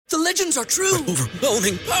The legends are true.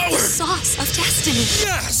 Overwhelming power! Sauce of destiny.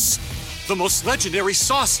 Yes! The most legendary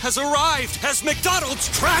sauce has arrived as McDonald's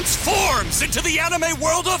transforms into the anime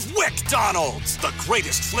world of WickDonald's. The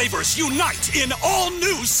greatest flavors unite in all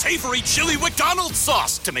new savory chili McDonald's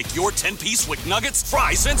sauce to make your 10-piece Wick Nuggets,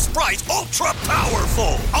 fries, and Sprite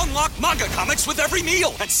ultra-powerful. Unlock manga comics with every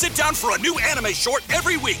meal and sit down for a new anime short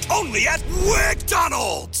every week only at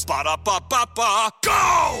WickDonald's. Ba-da-ba-ba-ba,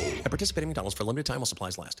 go! At participating McDonald's for a limited time while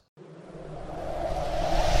supplies last.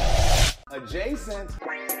 Adjacent.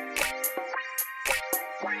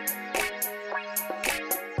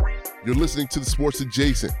 You're listening to the Sports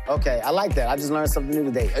Adjacent. Okay, I like that. I just learned something new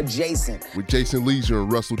today. Adjacent. With Jason Leisure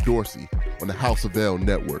and Russell Dorsey on the House of L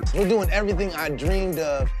Network. We're doing everything I dreamed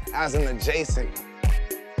of as an adjacent.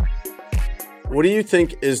 What do you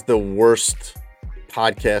think is the worst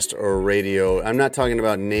podcast or radio? I'm not talking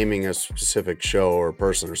about naming a specific show or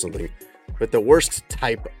person or something, but the worst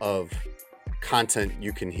type of content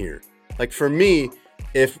you can hear. Like for me,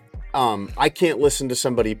 if I can't listen to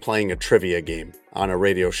somebody playing a trivia game on a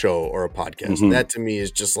radio show or a podcast. Mm-hmm. That to me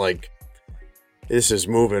is just like, this is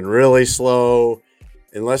moving really slow.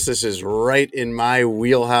 Unless this is right in my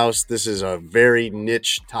wheelhouse, this is a very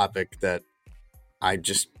niche topic that I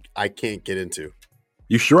can't get into.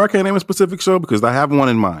 You sure I can't name a specific show? Because I have one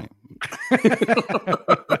in mind.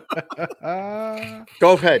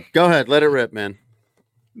 Go ahead. Let it rip, man.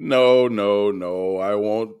 No. I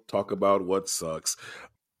won't talk about what sucks.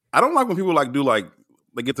 I don't like when people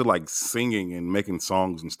they get to singing and making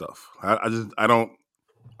songs and stuff. I don't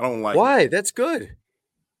like. Why? It. That's good.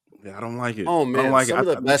 Yeah, I don't like it. Oh man, I don't like some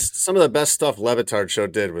of the best stuff Levitard show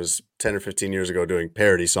did was 10 or 15 years ago doing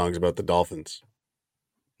parody songs about the Dolphins.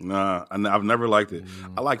 Nah, I've never liked it.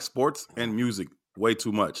 I like sports and music way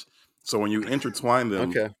too much. So when you intertwine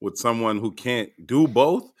them with someone who can't do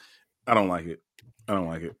both, I don't like it.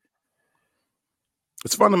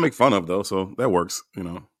 It's fun to make fun of though, so that works,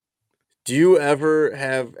 Do you ever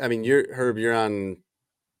have? I mean, you're on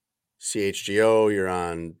CHGO, you're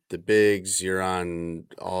on the Bigs, you're on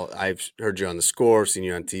all. I've heard you on The Score, seen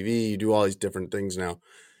you on TV. You do all these different things now.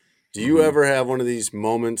 Do you ever have one of these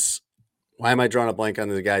moments? Why am I drawing a blank on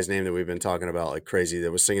the guy's name that we've been talking about like crazy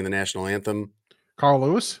that was singing the national anthem? Carl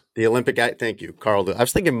Lewis, the Olympic guy. Thank you, Carl Lewis. I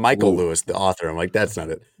was thinking Michael Lewis, the author. I'm like, that's not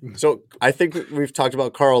it. So I think we've talked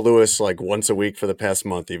about Carl Lewis like once a week for the past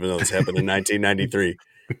month, even though this happened in 1993.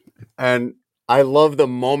 And I love the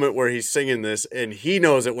moment where he's singing this and he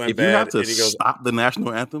knows it went bad. You have to and he goes, stop the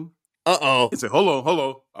national anthem. He said, hold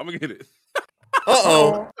on. I'm going to get it.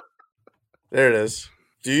 There it is.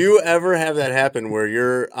 Do you ever have that happen where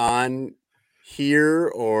you're on here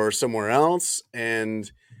or somewhere else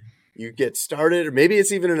and you get started, or maybe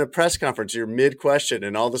it's even in a press conference, you're mid question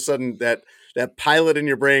and all of a sudden that pilot in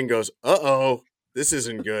your brain goes, this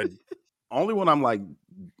isn't good. Only when I'm like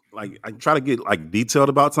I try to get detailed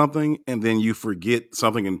about something and then you forget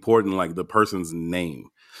something important, like the person's name.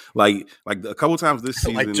 Like a couple times this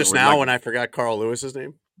season. Like just now when I forgot Carl Lewis's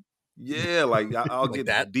name? Yeah, I'll get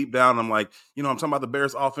that deep down. I'm like, I'm talking about the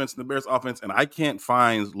Bears offense, and I can't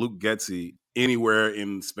find Luke Getsy anywhere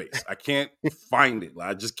in space. I can't find it.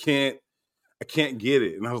 I just can't. I can't get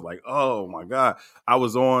it. And I was like, oh my God. I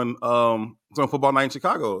was on Football Night in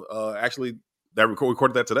Chicago. Actually, that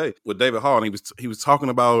recorded that today with David Hall, and he was talking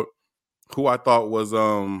about who I thought was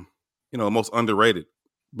most underrated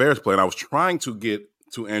Bears player. And I was trying to get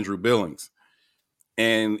to Andrew Billings,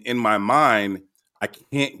 and in my mind, I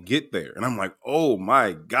can't get there. And I'm like, oh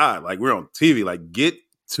my God, we're on TV, get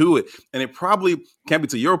to it. And it probably can't be,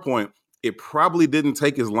 to your point, it probably didn't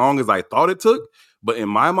take as long as I thought it took. But in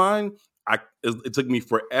my mind, it took me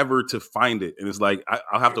forever to find it. And it's like,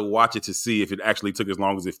 I'll have to watch it to see if it actually took as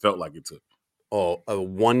long as it felt like it took. Oh, a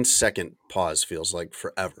 1 second pause feels like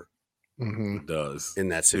forever. Mm-hmm. It does. In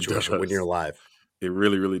that situation when you're live. It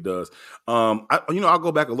really, really does. I'll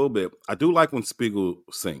go back a little bit. I do like when Spiegel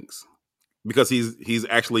sings, because he's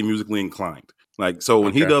actually musically inclined.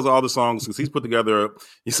 When he does all the songs, because he's put together,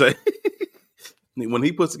 when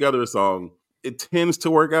he puts together a song, it tends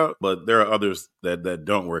to work out, but there are others that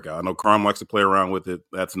don't work out. I know Carm likes to play around with it.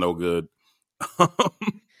 That's no good.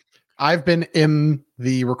 I've been in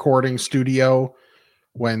the recording studio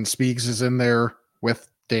when Speaks is in there with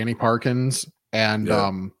Danny Parkins,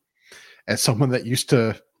 and as someone that used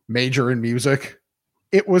to major in music,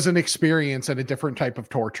 it was an experience and a different type of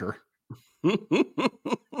torture.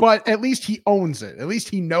 But at least he owns it. At least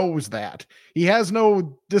he knows that. He has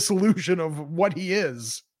no disillusion of what he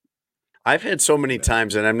is. I've had so many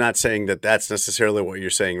times, and I'm not saying that that's necessarily what you're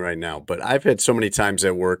saying right now, but I've had so many times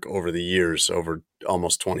at work over the years, over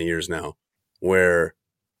almost 20 years now, where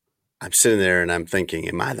I'm sitting there and I'm thinking,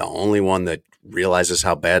 am I the only one that realizes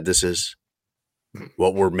how bad this is?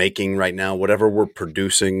 What we're making right now, whatever we're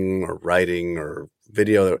producing or writing or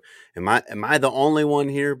video, am I the only one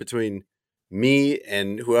here between me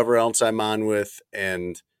and whoever else I'm on with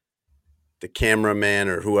and the cameraman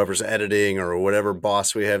or whoever's editing or whatever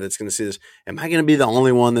boss we have that's going to see this? Am I going to be the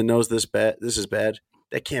only one that knows this is bad?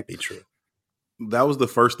 That can't be true. That was the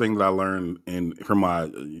first thing that I learned from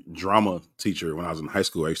my drama teacher when I was in high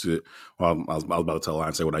school. I was about to tell a lie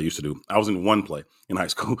and say what I used to do. I was in one play in high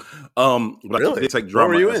school. But really? I did take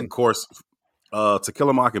drama as a course. To Kill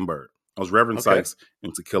a Mockingbird. I was Reverend Sykes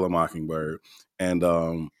in To Kill a Mockingbird. And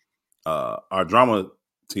our drama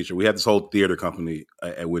teacher, we had this whole theater company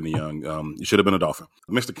at Whitney Young. You should have been a dolphin.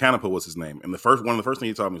 Mr. Canepa was his name. And one of the first things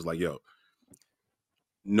he taught me was like, yo,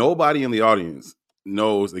 nobody in the audience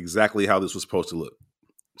knows exactly how this was supposed to look.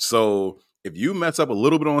 So if you mess up a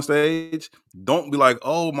little bit on stage, don't be like,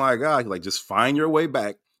 oh my God, like just find your way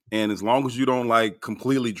back. And as long as you don't like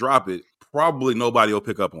completely drop it, probably nobody will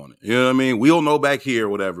pick up on it. You know what I mean? We'll know back here or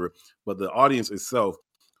whatever, but the audience itself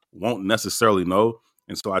won't necessarily know.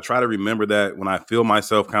 And so I try to remember that when I feel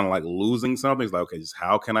myself kind of like losing something, it's like, okay, just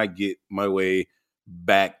how can I get my way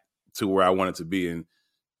back to where I want it to be? And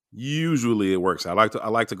usually it works. I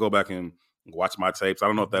like to go back and watch my tapes. I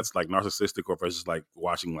don't know if that's like narcissistic or if it's just like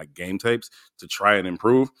watching like game tapes to try and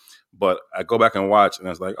improve. But I go back and watch and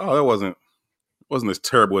it's like, oh, that wasn't as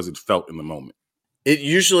terrible as it felt in the moment. It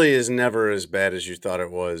usually is never as bad as you thought it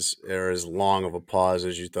was or as long of a pause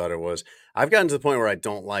as you thought it was. I've gotten to the point where I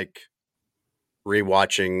don't like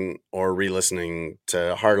rewatching or re-listening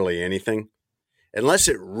to hardly anything. Unless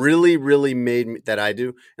it really, really made me,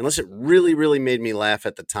 unless it really, really made me laugh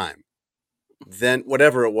at the time. Then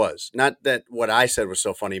whatever it was, not that what I said was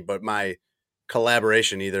so funny, but my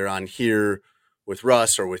collaboration either on here with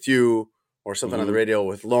Russ or with you or something on the radio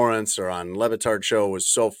with Lawrence or on Le Batard show was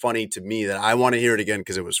so funny to me that I want to hear it again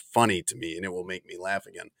because it was funny to me and it will make me laugh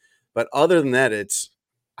again. But other than that,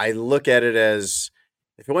 I look at it as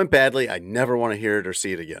if it went badly, I never want to hear it or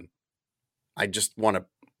see it again. I just want to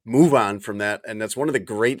move on from that. And that's one of the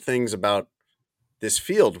great things about this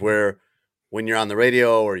field where when you're on the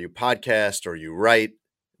radio or you podcast or you write,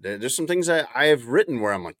 there's some things I have written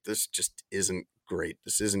where I'm like, this just isn't great.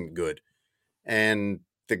 This isn't good. And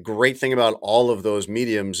the great thing about all of those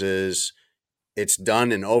mediums is it's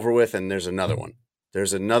done and over with. And there's another one.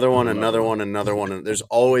 There's another one, another one, another one. And there's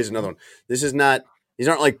always another one. These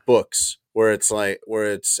aren't like books where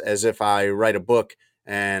it's as if I write a book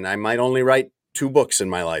and I might only write 2 books in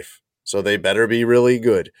my life. So they better be really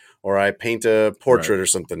good. Or I paint a portrait or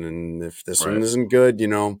something. And if this one isn't good,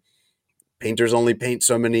 painters only paint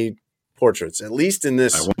so many portraits. At least in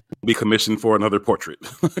this. I won't be commissioned for another portrait.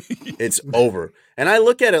 It's over. And I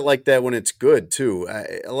look at it like that when it's good too.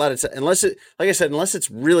 A lot of unless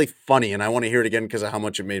it's really funny and I want to hear it again because of how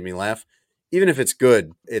much it made me laugh, even if it's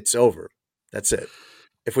good, it's over. That's it.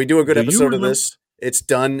 If we do a good episode of this, it's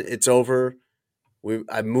done. It's over.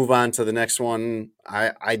 I move on to the next one.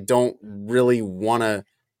 I don't really want to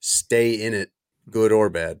stay in it, good or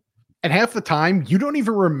bad. And half the time, you don't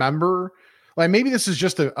even remember. Like maybe this is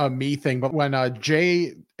just a me thing, but when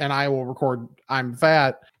Jay and I will record I'm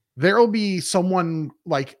Fat, there will be someone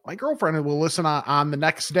like my girlfriend who will listen on the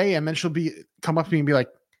next day, and then she'll come up to me and be like,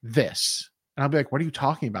 this. And I'll be like, what are you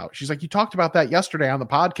talking about? She's like, you talked about that yesterday on the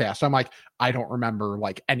podcast. I'm like, I don't remember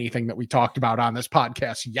like anything that we talked about on this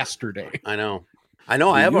podcast yesterday. I know.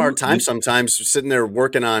 I have a hard time sometimes sitting there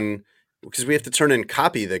working on, because we have to turn in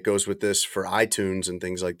copy that goes with this for iTunes and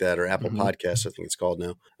things like that, or Apple Podcasts, I think it's called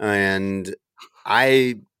now. And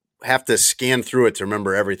I have to scan through it to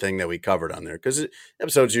remember everything that we covered on there, because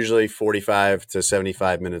episode's usually 45 to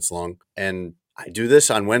 75 minutes long. And I do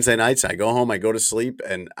this on Wednesday nights. I go home, I go to sleep,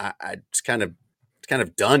 and I just kind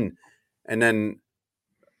of done. And then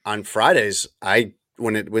on Fridays,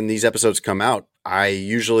 when these episodes come out, I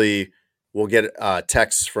usually will get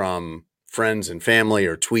texts from friends and family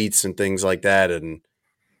or tweets and things like that. And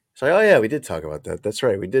it's like, oh yeah, we did talk about that. That's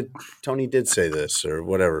right. Tony did say this or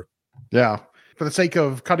whatever. Yeah. For the sake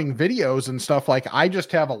of cutting videos and stuff, like I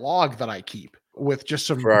just have a log that I keep with just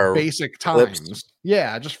some basic times. Clips.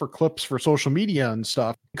 Yeah. Just for clips for social media and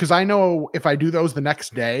stuff. Because I know if I do those the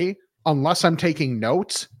next day, unless I'm taking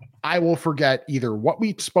notes, I will forget either what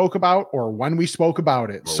we spoke about or when we spoke about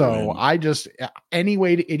it. I just, any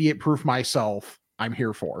way to idiot proof myself, I'm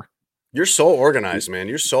here for. You're so organized, man.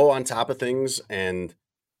 You're so on top of things and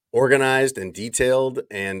organized and detailed.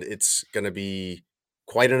 And it's going to be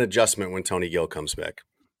quite an adjustment when Tony Gill comes back.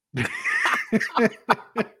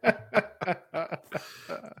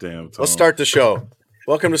 Damn. Tom. Let's start the show.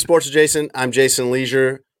 Welcome to Sports Adjacent. I'm Jason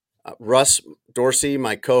Leisure. Russ Dorsey,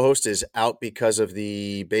 my co-host, is out because of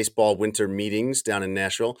the baseball winter meetings down in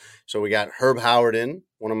Nashville. So we got Herb Howard in,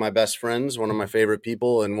 one of my best friends, one of my favorite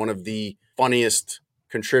people, and one of the funniest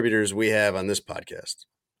contributors we have on this podcast.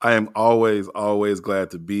 I am always glad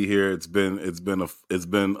to be here. It's been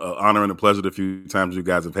an honor and a pleasure the few times you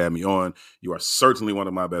guys have had me on. You are certainly one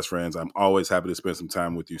of my best friends. I'm always happy to spend some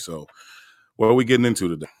time with you. So, what are we getting into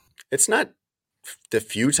today? It's not the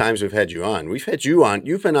few times we've had you on. We've had you on.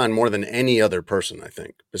 You've been on more than any other person, I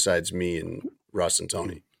think, besides me and Russ and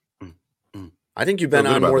Tony. I think you've been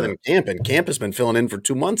on more than Camp, and Camp has been filling in for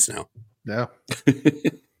 2 months now. Yeah.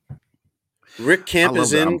 Rick Camp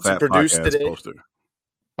is in to produce today. Poster.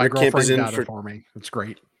 My girlfriend got it for me. It's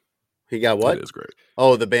great. He got what? It is great.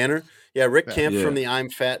 Oh, the banner? Yeah, Rick Camp from the I'm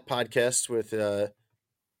Fat podcast with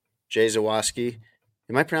Jay Zawaski.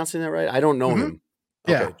 Am I pronouncing that right? I don't know him.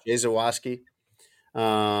 Okay. Yeah. Jay Zawaski.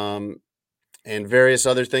 And various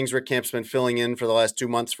other things. Rick Camp's been filling in for the last 2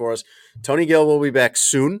 months for us. Tony Gill will be back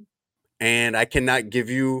soon, and I cannot give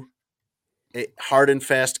you hard and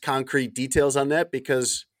fast concrete details on that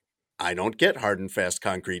because I don't get hard and fast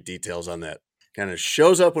concrete details on that. Kind of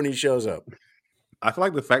shows up when he shows up. I feel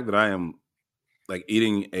like the fact that I am like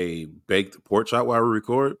eating a baked pork chop while we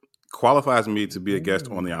record qualifies me to be a guest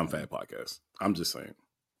on the I'm Fat podcast. I'm just saying.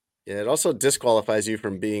 Yeah, it also disqualifies you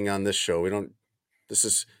from being on this show. This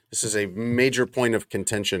is a major point of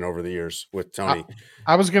contention over the years with Tony.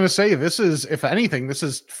 I was going to say, this is, if anything, this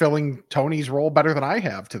is filling Tony's role better than I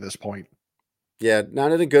have to this point. Yeah,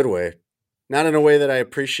 not in a good way. Not in a way that I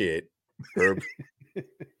appreciate, Herb.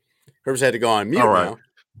 Herb's had to go on mute now.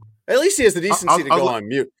 At least he has the decency to go on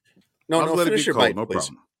mute. No, finish your bite, please.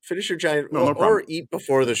 Problem. Finish your giant, or eat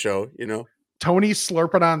before the show, Tony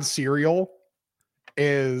slurping on cereal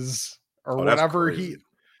is, or whatever he...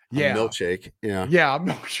 Yeah, a milkshake. Yeah, a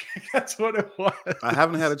milkshake. That's what it was. I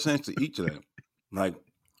haven't had a chance to eat today. Like,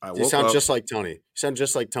 you sound just like Tony. You sound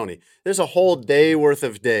just like Tony. There's a whole day worth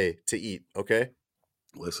of day to eat. Okay,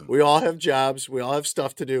 listen. We all have jobs. We all have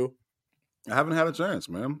stuff to do. I haven't had a chance,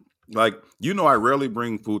 man. Like, I rarely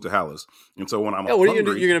bring food to Hallis, and so when I'm what are you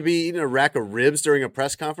gonna do? You're gonna be eating a rack of ribs during a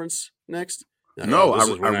press conference next? No, I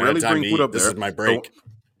rarely bring food up there. This is my break. So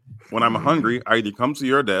when I'm hungry, I either come to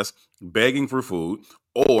your desk begging for food.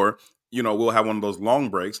 Or, we'll have one of those long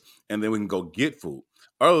breaks and then we can go get food.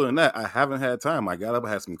 Other than that, I haven't had time. I got up, I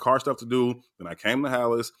had some car stuff to do. Then I came to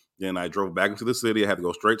Hallis. Then I drove back into the city. I had to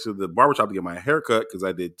go straight to the barbershop to get my hair cut because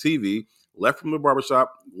I did TV. Left from the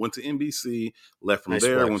barbershop, went to NBC. Left from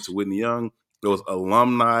there, went to Whitney Young. It was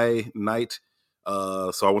alumni night.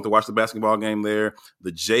 So I went to watch the basketball game there.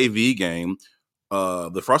 The JV game,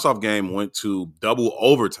 the Frost-Off game went to double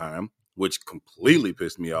overtime, which completely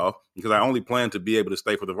pissed me off because I only planned to be able to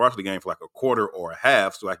stay for the varsity game for like a quarter or a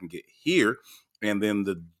half so I can get here. And then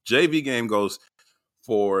the JV game goes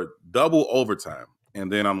for double overtime.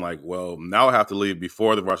 And then I'm like, well, now I have to leave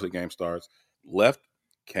before the varsity game starts. Left,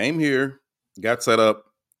 came here, got set up,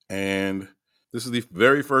 and this is the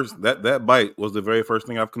very first, that bite was the very first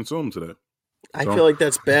thing I've consumed today. I feel like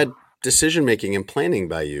that's bad decision-making and planning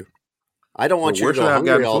by you. I don't want you to go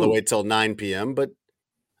hungry all the way till 9 p.m., but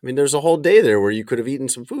I mean, there's a whole day there where you could have eaten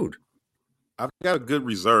some food. I've got a good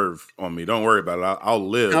reserve on me. Don't worry about it. I'll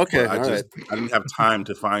live. Okay, I didn't have time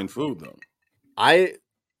to find food, though. I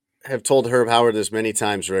have told Herb Howard this many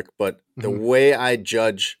times, Rick, but the way I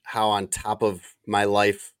judge how on top of my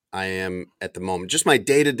life I am at the moment, just my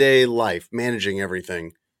day-to-day life, managing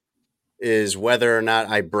everything, is whether or not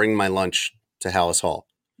I bring my lunch to Hallis Hall.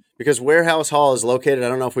 Because where Hallis Hall is located, I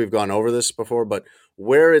don't know if we've gone over this before, but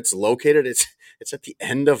where it's located, it's at the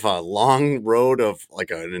end of a long road of like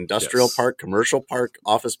an industrial park, commercial park,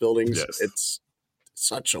 office buildings. Yes. It's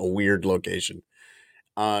such a weird location.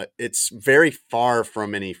 It's very far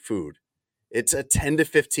from any food. It's a 10 to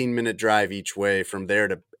 15 minute drive each way from there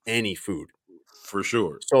to any food. For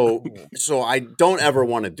sure. So I don't ever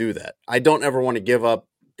want to do that. I don't ever want to give up.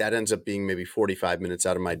 That ends up being maybe 45 minutes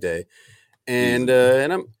out of my day. And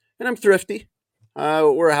I'm thrifty.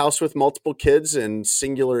 We're a house with multiple kids and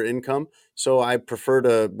singular income, so I prefer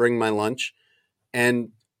to bring my lunch. And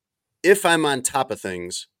if I'm on top of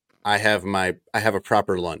things, I have a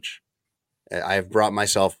proper lunch. I have brought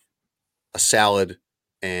myself a salad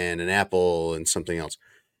and an apple and something else.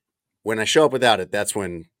 When I show up without it, that's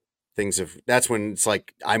when it's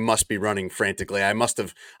like I must be running frantically. I must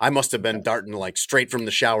have been darting like straight from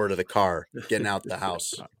the shower to the car, getting out the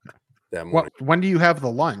house. When do you have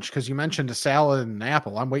the lunch? Because you mentioned a salad and an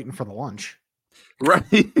apple. I'm waiting for the lunch. Right.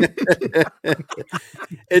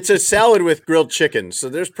 It's a salad with grilled chicken, so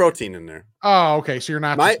there's protein in there. Oh, okay. So you're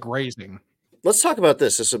not just grazing. Let's talk about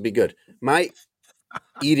this. This will be good. My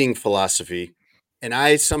eating philosophy, and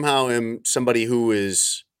I somehow am somebody who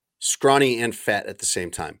is scrawny and fat at the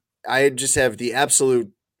same time. I just have the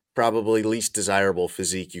absolute, probably least desirable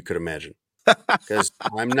physique you could imagine, because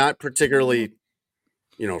I'm not particularly,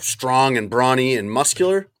 strong and brawny and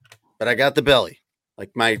muscular, but I got the belly.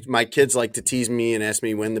 Like my kids like to tease me and ask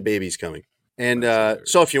me when the baby's coming. And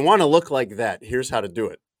so if you want to look like that, here's how to do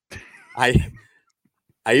it.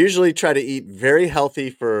 I usually try to eat very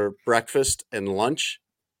healthy for breakfast and lunch,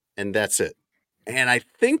 and that's it. And I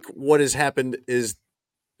think what has happened is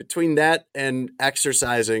between that and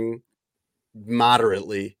exercising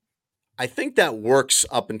moderately, I think that works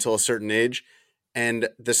up until a certain age. And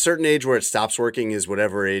the certain age where it stops working is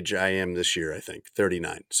whatever age I am this year, I think,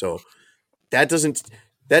 39. So that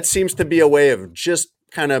seems to be a way of just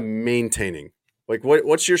kind of maintaining. Like,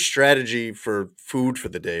 what's your strategy for food for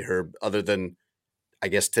the day, Herb, other than, I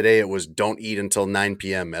guess today it was don't eat until 9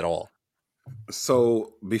 p.m. at all?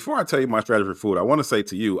 So before I tell you my strategy for food, I want to say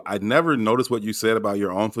to you, I never noticed what you said about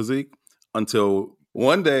your own physique until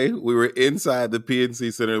one day we were inside the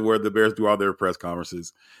PNC Center where the Bears do all their press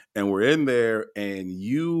conferences. And we're in there, and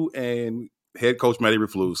you and head coach Matty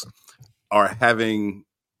Eberflus are having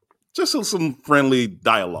just some friendly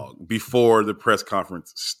dialogue before the press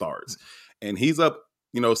conference starts. And he's up,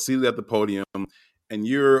 seated at the podium, and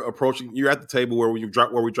you're at the table where we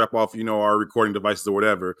drop off, our recording devices or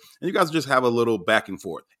whatever. And you guys just have a little back and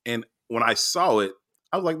forth. And when I saw it,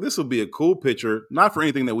 I was like, this will be a cool picture, not for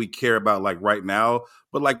anything that we care about like right now,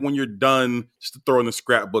 but like when you're done, just to throw in the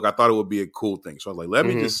scrapbook, I thought it would be a cool thing. So I was like, let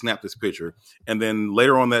me just snap this picture. And then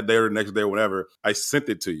later on that day or the next day or whatever, I sent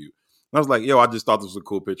it to you. And I was like, yo, I just thought this was a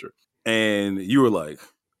cool picture. And you were like,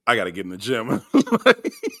 I got to get in the gym.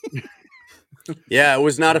 Yeah, it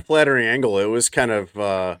was not a flattering angle. It was kind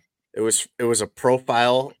of, it was a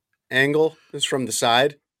profile angle. It was from the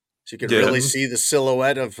side. So you could really see the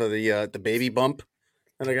silhouette of the baby bump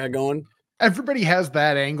that I got going. Everybody has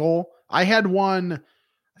that angle. I had one,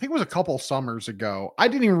 I think it was a couple summers ago. I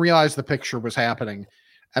didn't even realize the picture was happening.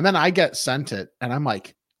 And then I get sent it and I'm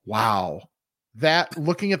like, wow,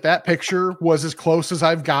 looking at that picture was as close as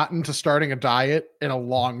I've gotten to starting a diet in a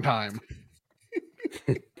long time.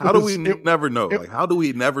 How do we never know? How do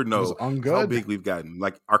we never know how big we've gotten?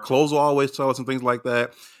 Like our clothes will always tell us and things like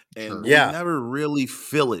that. And we never really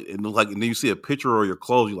feel it. And then you see a picture or your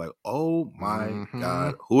clothes, you're like, oh my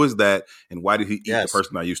God, who is that? And why did he eat the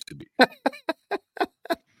person I used to be?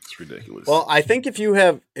 It's ridiculous. Well, I think if you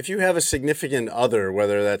have a significant other,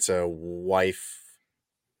 whether that's a wife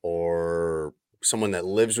or someone that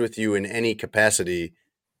lives with you in any capacity,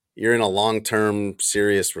 you're in a long-term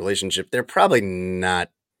serious relationship, they're probably not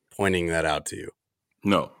pointing that out to you.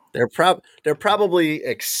 No. They're probably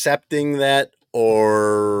accepting that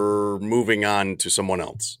or moving on to someone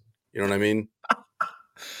else. You know what I mean?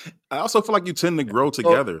 I also feel like you tend to grow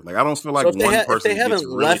together. Like I don't feel like one person. If they haven't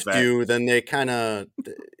really left fat. you, then they kind of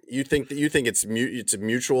you think it's a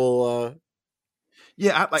mutual.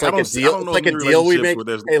 Yeah, it's like a deal. It's like a deal we make.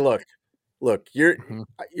 Hey, look,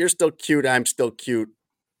 you're still cute. I'm still cute.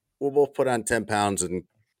 We'll both put on 10 pounds and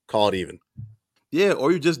call it even. Yeah,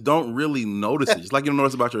 or you just don't really notice it. Just like you don't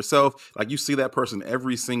notice about yourself. Like you see that person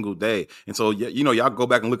every single day. And so, y'all go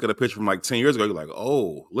back and look at a picture from like 10 years ago. You're like,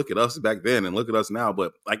 oh, look at us back then and look at us now.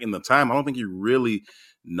 But like in the time, I don't think you really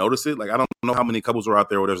notice it. Like I don't know how many couples are out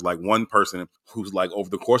there where there's like one person who's like over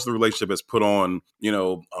the course of the relationship has put on,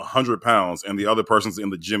 100 pounds and the other person's in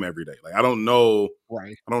the gym every day. Like I don't know.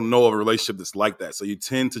 Right. I don't know of a relationship that's like that. So you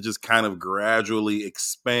tend to just kind of gradually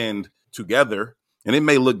expand together. And it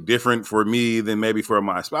may look different for me than maybe for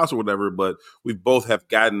my spouse or whatever, but we both have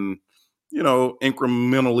gotten,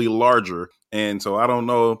 incrementally larger. And so I don't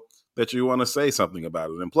know that you want to say something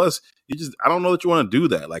about it. And plus, I don't know that you want to do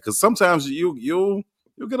that. Like, because sometimes you'll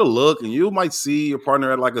get a look and you might see your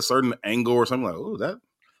partner at like a certain angle or something like, oh, I don't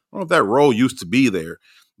know if that role used to be there.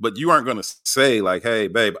 But you aren't going to say like, hey,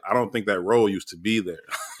 babe, I don't think that role used to be there.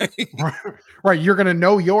 Right. You're going to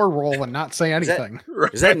know your role and not say anything.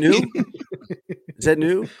 Is that new? Is that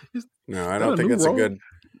new? No, I don't think that's a good.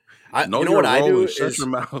 You know what I do is shut your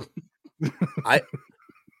mouth.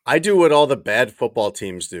 I do what all the bad football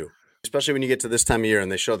teams do, especially when you get to this time of year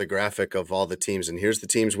and they show the graphic of all the teams. And here's the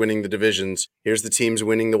teams winning the divisions. Here's the teams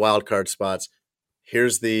winning the wild card spots.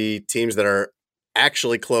 Here's the teams that are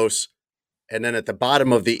actually close. And then at the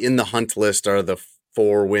bottom of the in the hunt list are the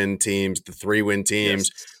 4-win teams, the 3-win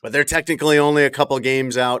teams, but they're technically only a couple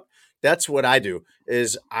games out. That's what I do,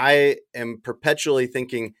 is I am perpetually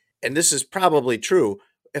thinking, and this is probably true,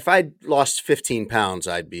 if I lost 15 pounds,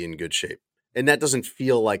 I'd be in good shape. And that doesn't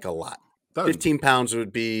feel like a lot. 15 pounds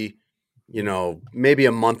would be maybe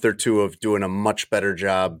a month or two of doing a much better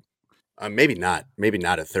job. Maybe not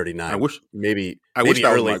at 39. I wish maybe that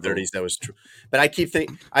early was 30s. That was true. But I keep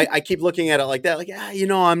I keep looking at it like that. Like,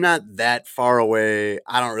 I'm not that far away.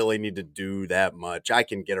 I don't really need to do that much. I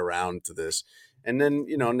can get around to this. And then,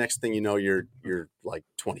 next thing you know, you're like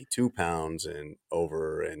 22 pounds and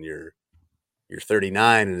over, and you're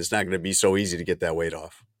 39, and it's not going to be so easy to get that weight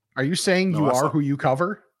off. Are you saying you are who you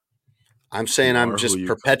cover? I'm saying I'm just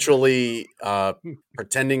perpetually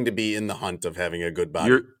pretending to be in the hunt of having a good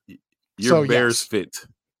body. You're Bears fit.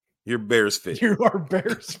 You're Bears fit. You are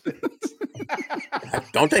Bears fit.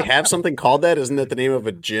 Don't they have something called that? Isn't that the name of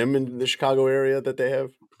a gym in the Chicago area that they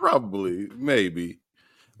have? Probably, maybe.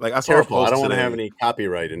 Like I saw Careful, a post I don't want to today. have any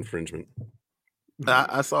copyright infringement.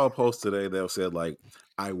 I saw a post today that said, like,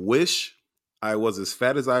 I wish I was as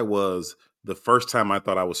fat as I was the first time I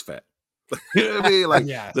thought I was fat. You know what I mean? Like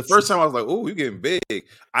the first time I was like, "Oh, you're getting big."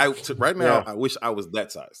 Right now, I wish I was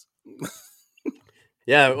that size.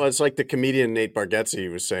 Yeah, well, it's like the comedian Nate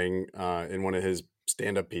Bargatze was saying in one of his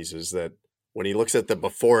stand-up pieces that when he looks at the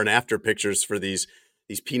before and after pictures for these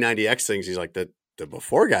P90X things, he's like, the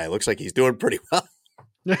before guy looks like he's doing pretty well.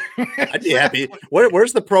 I'd be happy.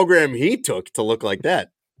 Where's the program he took to look like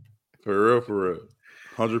that? For real.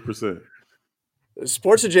 100%.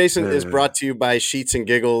 Sports Adjacent is brought to you by Sheets and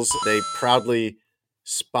Giggles. They proudly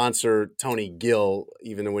sponsor Tony Gill,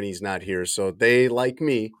 even when he's not here. So they, like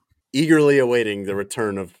me, eagerly awaiting the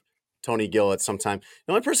return of Tony Gill at some time.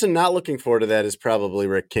 The only person not looking forward to that is probably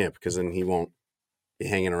Rick Camp, because then he won't be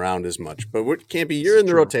hanging around as much. But Campy, you're in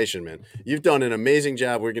the rotation, man. You've done an amazing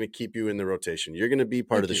job. We're going to keep you in the rotation. You're going to be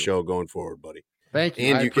part of the show going forward, buddy. Thank you.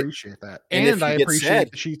 And I appreciate that. And I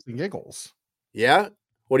appreciate the Sheets and Giggles. Yeah?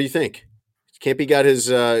 What do you think? Campy got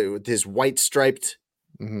his white striped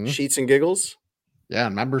Sheets and Giggles? Yeah,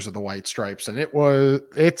 members of the White Stripes. And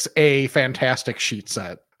it's a fantastic sheet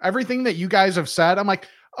set. Everything that you guys have said, I'm like,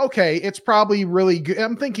 okay, it's probably really good.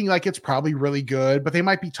 I'm thinking like it's probably really good, but they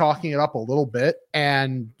might be talking it up a little bit,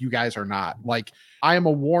 and you guys are not. Like, I am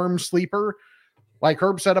a warm sleeper. Like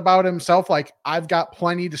Herb said about himself, like I've got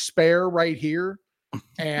plenty to spare right here.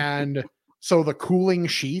 And so the cooling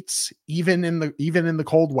sheets, even in the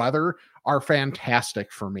cold weather, are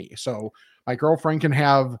fantastic for me. So my girlfriend can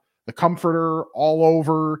have the comforter all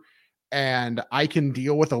over, and I can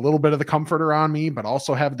deal with a little bit of the comforter on me, but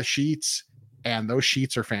also have the sheets. And those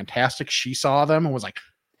sheets are fantastic. She saw them and was like,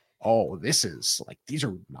 "Oh, these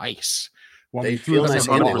are nice." When they feel nice.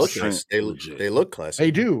 They look nice. They look classy.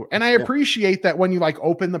 They do. And I appreciate that when you like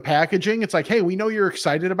open the packaging, it's like, "Hey, we know you're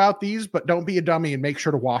excited about these, but don't be a dummy and make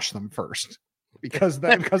sure to wash them first." Because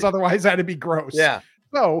otherwise that'd be gross. Yeah.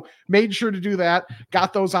 So made sure to do that.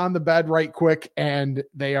 Got those on the bed right quick. And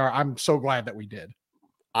I'm so glad that we did.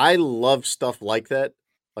 I love stuff like that.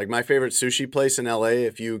 Like my favorite sushi place in LA,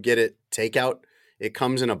 if you get it takeout, it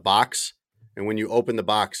comes in a box. And when you open the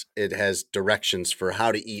box, it has directions for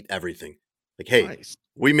how to eat everything. Like, hey,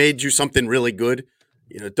 we made you something really good.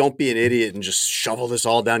 Don't be an idiot and just shovel this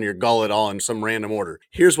all down your gullet all in some random order.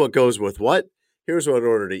 Here's what goes with what. Here's what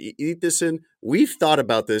order to eat this in. We've thought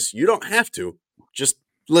about this. You don't have to. Just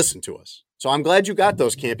listen to us. So I'm glad you got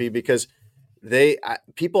those, Campy, because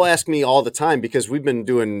people ask me all the time, because we've been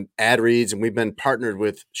doing ad reads and we've been partnered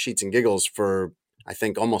with Sheets and Giggles for, I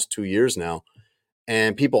think, almost 2 years now.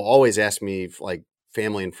 And people always ask me, like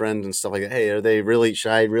family and friends and stuff like that, hey,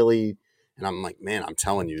 should I really? And I'm like, man, I'm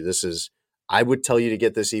telling you, I would tell you to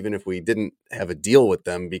get this even if we didn't have a deal with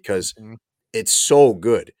them, because it's so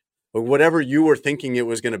good. But whatever you were thinking it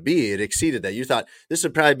was going to be, it exceeded that. You thought this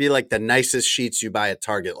would probably be like the nicest sheets you buy at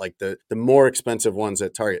Target, like the more expensive ones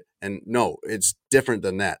at Target. And no, it's different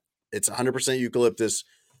than that. It's 100% eucalyptus,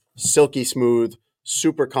 silky smooth,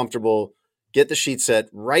 super comfortable. Get the sheet set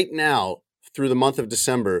right now through the month of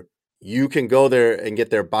December. You can go there and get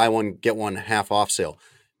their buy one, get one half off sale.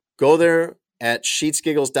 Go there at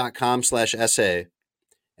sheetsgiggles.com/SA.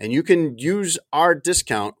 And you can use our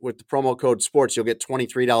discount with the promo code sports. You'll get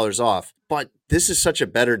 $23 off. But this is such a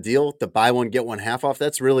better deal. The buy one, get one half off.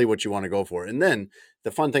 That's really what you want to go for. And then the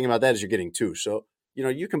fun thing about that is you're getting two. So,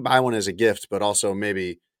 you can buy one as a gift, but also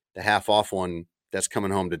maybe the half off one that's coming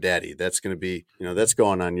home to daddy. That's going to be, that's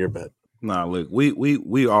going on your bed. Nah, look,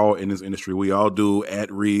 we all in this industry, we all do ad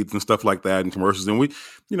reads and stuff like that and commercials. And we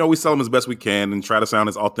sell them as best we can and try to sound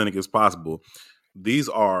as authentic as possible. These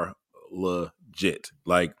are legit.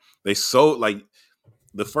 Like the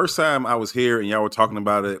first time I was here and y'all were talking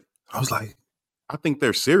about it, I was like, I think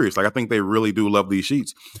they're serious. Like, I think they really do love these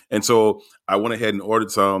sheets. And so I went ahead and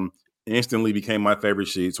ordered some, instantly became my favorite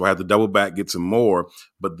sheet. So I had to double back, get some more.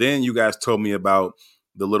 But then you guys told me about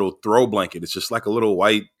the little throw blanket. It's just like a little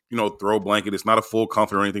white throw blanket. It's not a full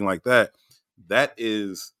comfort or anything like that.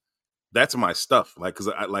 That's my stuff. Like, cause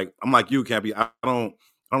I'm like you, Campy. I don't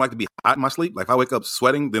like to be hot in my sleep. Like if I wake up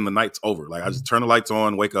sweating, then the night's over. Like I just turn the lights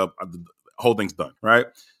on, wake up, the whole thing's done. Right.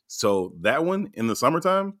 So that one in the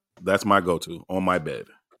summertime, that's my go-to on my bed.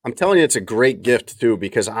 I'm telling you, it's a great gift too,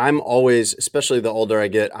 because I'm always, especially the older I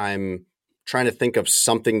get, I'm trying to think of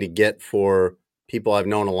something to get for people I've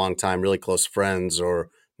known a long time, really close friends, or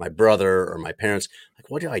my brother or my parents. Like,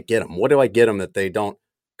 what do I get them? What do I get them that they don't?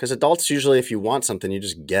 Because adults usually, if you want something, you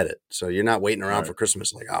just get it. So you're not waiting around for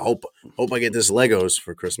Christmas. Like, I hope I get this Legos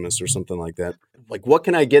for Christmas or something like that. Like, what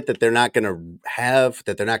can I get that they're not going to have,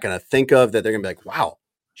 that they're not going to think of, that they're going to be like, wow,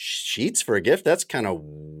 sheets for a gift? That's kind of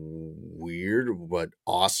weird, but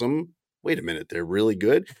awesome. Wait a minute, they're really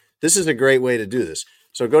good. This is a great way to do this.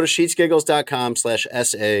 So go to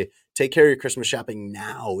sheetsgiggles.com/SA. Take care of your Christmas shopping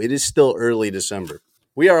now. It is still early December.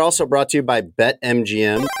 We are also brought to you by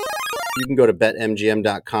BetMGM. You can go to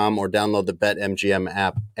betmgm.com or download the BetMGM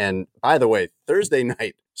app. And by the way, Thursday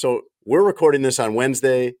night. So we're recording this on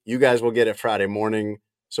Wednesday. You guys will get it Friday morning.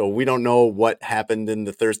 So we don't know what happened in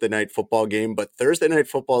the Thursday night football game, but Thursday night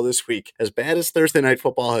football this week, as bad as Thursday night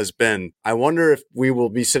football has been, I wonder if we will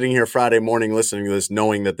be sitting here Friday morning listening to this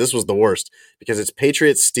knowing that this was the worst, because it's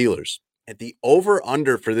Patriots-Steelers. And the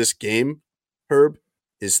over-under for this game, Herb,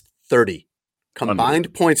 is 30.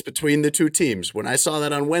 Combined points between the two teams. When I saw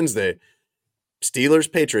that on Wednesday,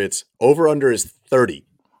 Steelers-Patriots, over-under is 30.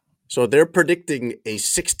 So they're predicting a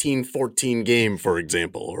 16-14 game, for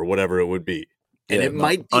example, or whatever it would be. And it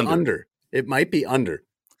might be under. It might be under.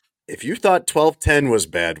 If you thought 12-10 was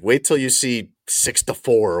bad, wait till you see 6-4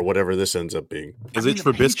 or whatever this ends up being. Is it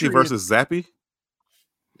Trubisky versus Zappy?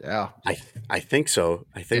 Yeah. I think so.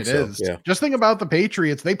 I think so. Is. Yeah. Just think about the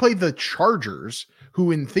Patriots. They played the Chargers,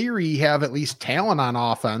 who in theory have at least talent on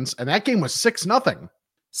offense, and that game was 6-0.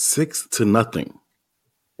 6-0.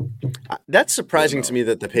 That's surprising to me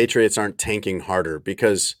that the Patriots aren't tanking harder,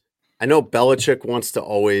 because I know Belichick wants to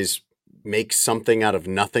always make something out of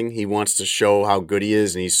nothing. He wants to show how good he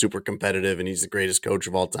is, and he's super competitive, and he's the greatest coach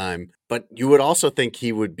of all time. But you would also think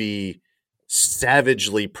he would be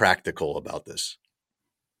savagely practical about this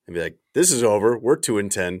and be like, this is over. We're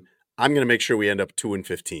 2-10. I'm going to make sure we end up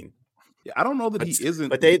 2-15. Yeah, I don't know that he isn't.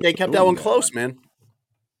 But they kept that one close, man.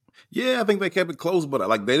 Yeah, I think they kept it close, but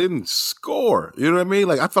like they didn't score. You know what I mean?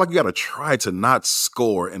 Like I feel like you got to try to not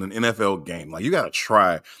score in an NFL game. Like you got to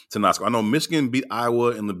try to not score. I know Michigan beat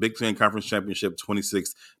Iowa in the Big Ten Conference Championship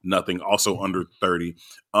 26-0, also under 30.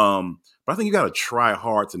 But I think you got to try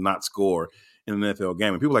hard to not score in an NFL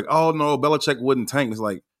game. And people are like, oh no, Belichick wouldn't tank. It's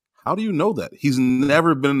like, how do you know that? He's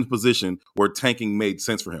never been in a position where tanking made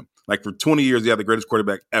sense for him. Like for 20 years, he had the greatest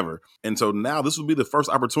quarterback ever. And so now this would be the first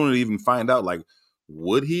opportunity to even find out, like,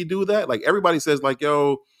 would he do that? Like everybody says, like,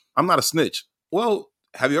 yo, I'm not a snitch. Well,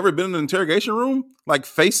 have you ever been in an interrogation room, like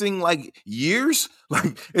facing like years?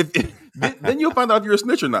 Like then you'll find out if you're a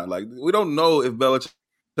snitch or not. Like we don't know if Belichick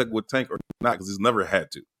would tank or not because he's never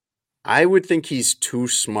had to. I would think he's too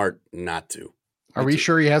smart not to. Are we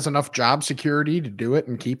sure he has enough job security to do it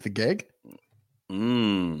and keep the gig?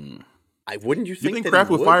 Wouldn't you think Kraft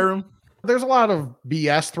would fire him? There's a lot of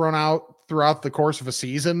BS thrown out throughout the course of a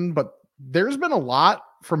season, but there's been a lot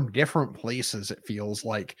from different places, it feels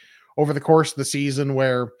like, over the course of the season,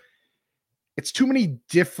 where it's too many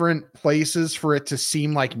different places for it to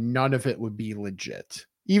seem like none of it would be legit.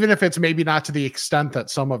 Even if it's maybe not to the extent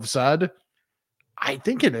that some have said, I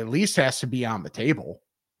think it at least has to be on the table.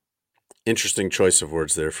 Interesting choice of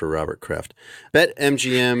words there for Robert Kraft.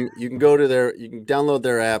 BetMGM, you can download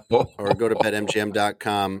their app or go to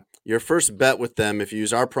betmgm.com. Your first bet with them, if you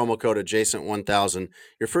use our promo code adjacent1000,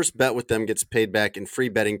 your first bet with them gets paid back in free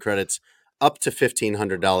betting credits up to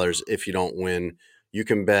 $1,500 if you don't win. You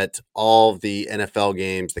can bet all the NFL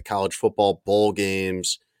games, the college football bowl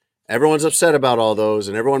games. Everyone's upset about all those,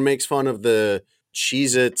 and everyone makes fun of the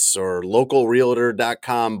Cheez-Its or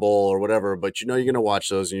localrealtor.com bowl or whatever, but you know you're going to watch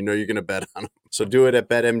those and you know you're going to bet on them. So do it at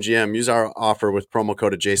BetMGM. Use our offer with promo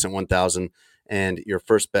code adjacent1000. And your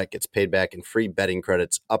first bet gets paid back in free betting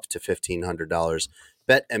credits up to $1,500.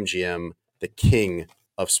 BetMGM, the king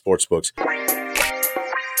of sportsbooks.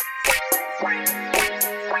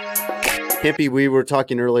 Campy, we were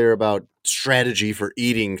talking earlier about strategy for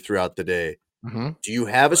eating throughout the day. Mm-hmm. Do you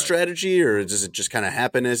have a strategy, or does it just kind of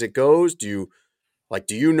happen as it goes? Do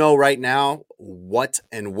you know right now what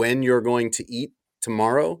and when you're going to eat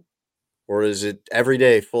tomorrow? Or is it every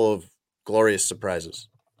day full of glorious surprises?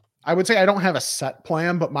 I would say I don't have a set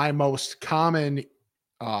plan, but my most common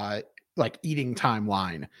eating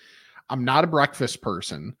timeline, I'm not a breakfast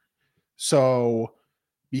person. So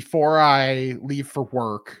before I leave for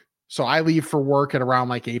work, So I leave for work at around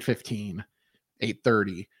like 8:15,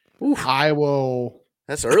 8:30. Oof. I will.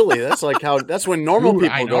 That's early. That's like that's when normal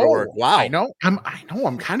people go to work. Wow. I know.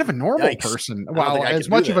 I'm kind of a normal Yikes. person. Well, as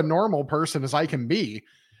much of a normal person as I can be.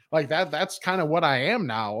 Like that's kind of what I am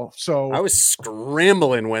now. So I was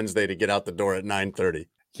scrambling Wednesday to get out the door at 9:30.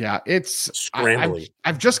 Yeah, it's scrambling.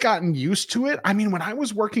 I've just gotten used to it. I mean, when I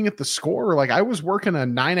was working at the Score, like I was working a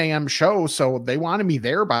 9 a.m. show, so they wanted me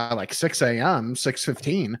there by like 6 a.m.,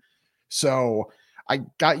 6:15. So I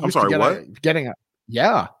got used to getting a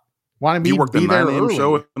wanted me you worked to be the 9 there a.m. early.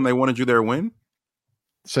 show and they wanted you there when?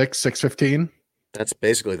 6:15. That's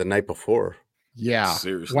basically the night before. Yeah.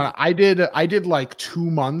 Seriously. When I did like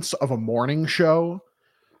 2 months of a morning show.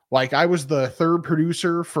 Like I was the third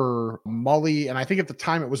producer for Mully, and I think at the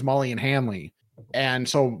time it was Mully and Hanley. And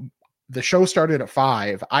so the show started at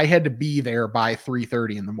 5. I had to be there by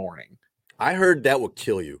 3:30 in the morning. I heard that would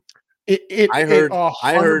kill you. I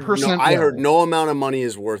heard no amount of money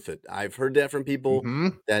is worth it. I've heard that from people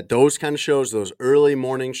that those kind of shows, those early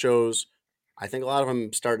morning shows, I think a lot of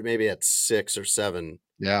them start maybe at 6 or 7.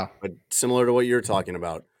 Yeah. But similar to what you're talking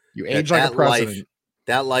about. You age like a president.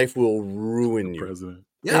 That life will ruin you. President.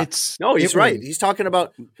 Yeah. He's right. He's talking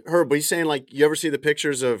about her, but he's saying like, you ever see the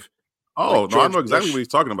pictures of I know exactly Bush? what he's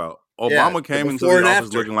talking about. Obama came into the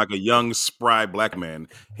office looking like a young, spry black man.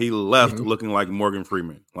 He left looking like Morgan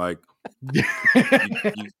Freeman. Like, you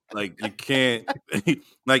can't.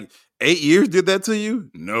 Like 8 years did that to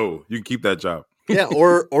you? No, you can keep that job. Yeah,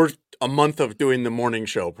 or a month of doing the morning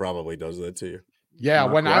show probably does that to you. Yeah,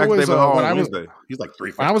 when I was he's like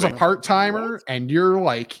 3. When I was a part timer, and you're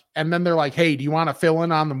like, and then they're like, "Hey, do you want to fill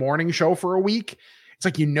in on the morning show for a week?" It's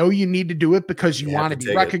like, you need to do it because you want to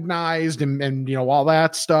be recognized and all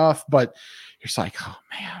that stuff. But it's like, oh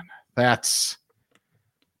man, that's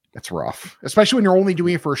rough, especially when you're only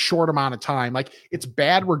doing it for a short amount of time. Like it's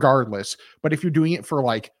bad regardless, but if you're doing it for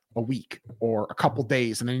like a week or a couple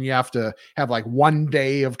days, and then you have to have like 1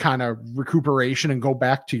 day of kind of recuperation and go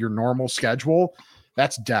back to your normal schedule,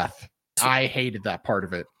 that's death. I hated that part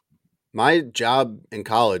of it. My job in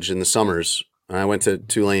college in the summers, I went to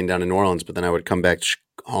Tulane down in New Orleans, but then I would come back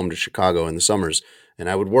home to Chicago in the summers, and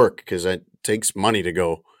I would work because it takes money to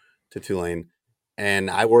go to Tulane. And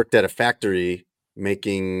I worked at a factory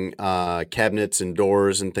making cabinets and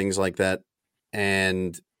doors and things like that.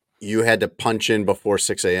 And you had to punch in before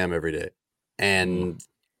 6 a.m. every day. And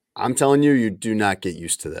I'm telling you, you do not get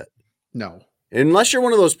used to that. No. Unless you're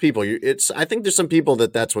one of those people. I think there's some people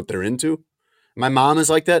that's what they're into. My mom is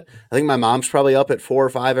like that. I think my mom's probably up at 4 or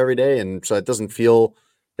 5 every day. And so it doesn't feel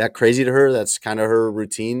that crazy to her. That's kind of her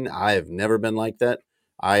routine. I have never been like that.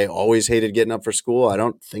 I always hated getting up for school. I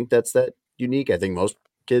don't think that's that unique. I think most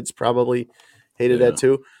kids probably hated that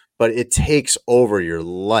too. But it takes over your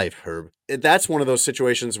life, Herb. That's one of those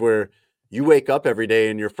situations where you wake up every day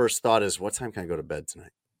and your first thought is, what time can I go to bed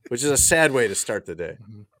tonight? Which is a sad way to start the day.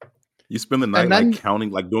 You spend the night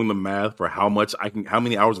counting, like doing the math for how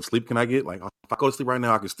many hours of sleep can I get? Like, if I go to sleep right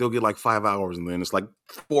now, I can still get like 5 hours, and then it's like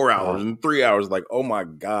 4 hours and 3 hours. Like, oh my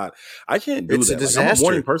God, I can't do that. It's a disaster. Like, I'm a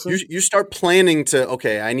morning person. You start planning to,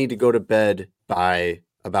 okay, I need to go to bed by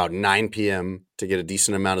about 9 p.m. to get a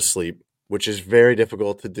decent amount of sleep, which is very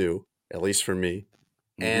difficult to do, at least for me.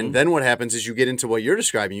 And then what happens is you get into what you're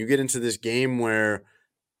describing. You get into this game where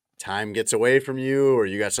time gets away from you, or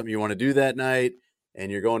you got something you want to do that night,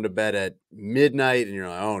 and you're going to bed at midnight, and you're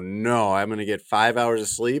like, oh no, I'm going to get 5 hours of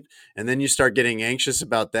sleep. And then you start getting anxious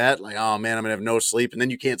about that. Like, oh man, I'm going to have no sleep. And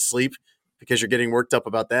then you can't sleep because you're getting worked up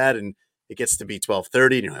about that. And it gets to be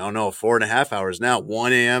 12:30, and you're like, oh no, 4.5 hours now,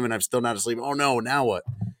 1 a.m. and I'm still not asleep. Oh no, now what?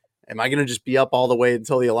 Am I going to just be up all the way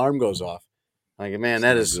until the alarm goes off? Like, man,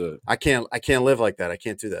 that is good. I can't live like that. I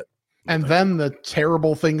can't do that. And then the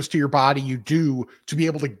terrible things to your body you do to be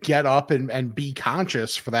able to get up and be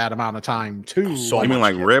conscious for that amount of time too. So you mean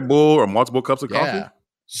like Red Bull or multiple cups of coffee?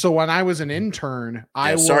 So when I was an intern, when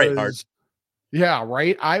I was an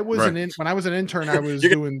intern, I was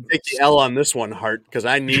doing take the L on this one, Hart, because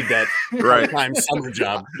I need that part-time summer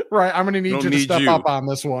job. Right. I'm gonna need you to step up on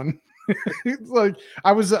this one. It's like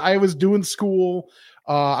I was doing school.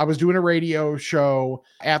 I was doing a radio show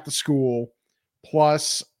at the school.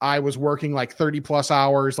 Plus, I was working like 30 plus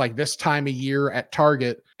hours like this time of year at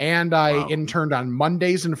Target. And I interned on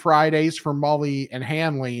Mondays and Fridays for Mully and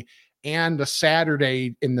Hanley and a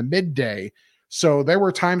Saturday in the midday. So there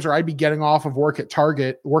were times where I'd be getting off of work at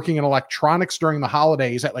Target, working in electronics during the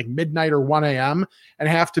holidays at like midnight or 1 a.m. and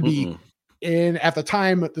have to be in, at the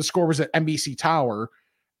time, the Score was at NBC Tower,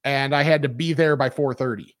 and I had to be there by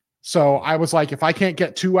 4:30. So I was like, if I can't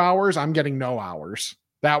get 2 hours, I'm getting no hours.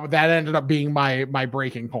 That ended up being my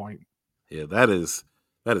breaking point. Yeah, that is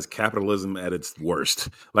That is capitalism at its worst.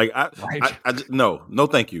 Like Right. no,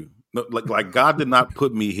 thank you. No, like God did not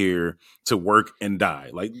put me here to work and die.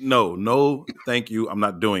 Like, no, thank you. I'm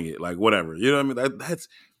not doing it. Like, whatever. You know what I mean?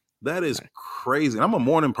 That is crazy. And I'm a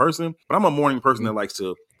morning person, but I'm a morning person that likes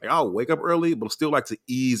to, like, I'll wake up early, but still like to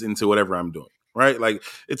ease into whatever I'm doing. Right? Like,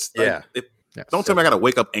 it's like, don't tell me I gotta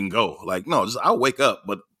wake up and go. Like, no, just I'll wake up,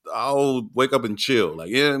 but I'll wake up and chill. Like,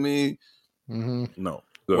 you know what I mean? Mm-hmm. No.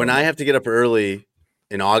 When I have to get up early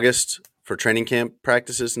in August for training camp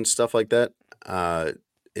practices and stuff like that,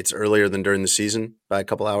 it's earlier than during the season by a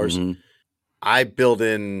couple hours. Mm-hmm. I build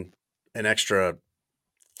in an extra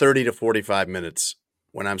 30 to 45 minutes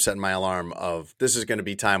when I'm setting my alarm of this is going to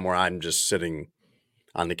be time where I'm just sitting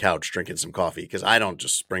on the couch drinking some coffee because I don't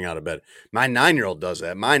just spring out of bed. My 9-year-old does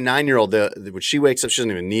that. My 9-year-old, when she wakes up, she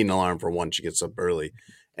doesn't even need an alarm for one. She gets up early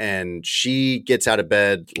and she gets out of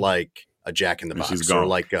bed like a Jack in the Box. She's gone. Or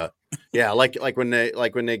like like when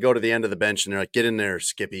they go to the end of the bench and they're like, get in there,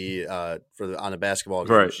 Skippy, on the basketball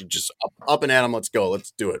game. Right. She just up and at them. Let's go.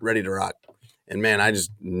 Let's do it. Ready to rock. And man, I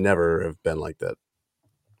just never have been like that.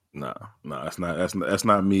 No, that's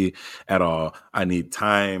not me at all. I need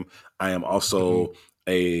time. I am also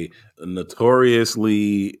a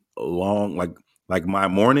notoriously long, like my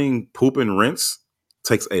morning poop and rinse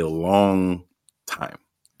takes a long time.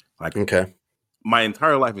 Like, okay. My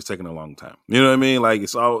entire life is taking a long time. You know what I mean? Like,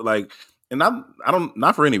 it's all like, and I don't,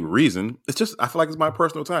 not for any reason. It's just, I feel like it's my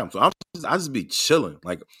personal time. So I just be chilling.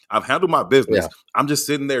 Like, I've handled my business. Yeah. I'm just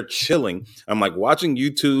sitting there chilling. I'm like watching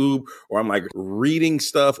YouTube or I'm like reading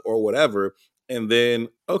stuff or whatever. And then,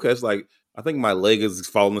 okay, it's like, I think my leg is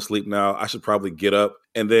falling asleep now. I should probably get up.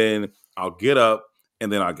 And then I'll get up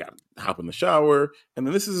and then I got to hop in the shower. And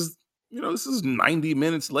then this is 90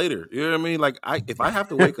 minutes later. You know what I mean? Like, if I have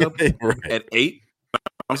to wake up right. at 8,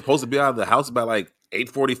 I'm supposed to be out of the house by like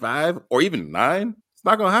 8:45 or even 9. It's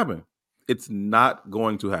not going to happen. It's not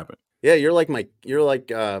going to happen. Yeah, you're like my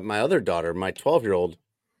other daughter, my 12-year-old.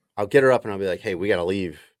 I'll get her up and I'll be like, "Hey, we got to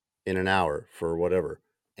leave in an hour for whatever."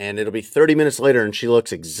 And it'll be 30 minutes later and she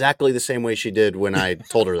looks exactly the same way she did when I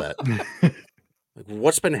told her that. Like,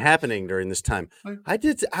 what's been happening during this time? I've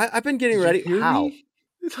been getting ready. How?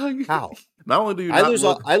 How? Not only do you not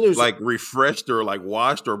look like refreshed or like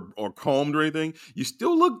washed or combed or anything, you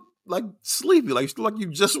still look like sleepy. Like, you still like you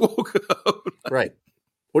just woke up. Right.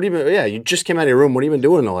 What do you mean? Yeah, you just came out of your room. What have you been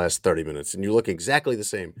doing in the last 30 minutes? And you look exactly the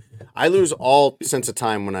same. I lose all sense of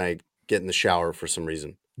time when I get in the shower for some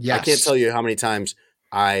reason. Yes. I can't tell you how many times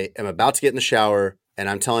I am about to get in the shower and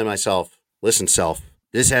I'm telling myself, listen, self,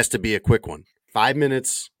 this has to be a quick one. 5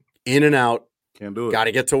 minutes, in and out. Can't do it. Got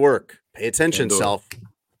to get to work. Pay attention, self.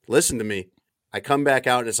 Listen to me. I come back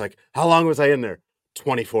out and it's like, how long was I in there?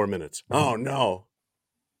 24 minutes. Oh, no.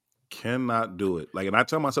 Cannot do it. Like, and I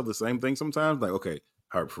tell myself the same thing sometimes. Like, okay,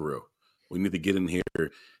 Harp, for real. We need to get in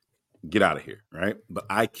here, get out of here, right? But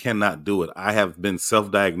I cannot do it. I have been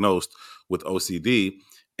self-diagnosed with OCD,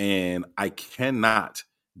 and I cannot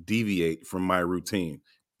deviate from my routine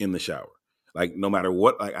in the shower. Like, no matter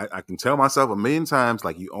what, like, I can tell myself a million times,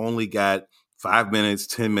 like, you only got 5 minutes,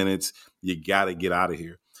 10 minutes. You got to get out of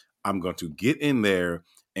here. I'm going to get in there,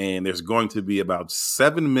 and there's going to be about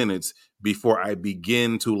 7 minutes before I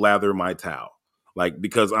begin to lather my towel. Like,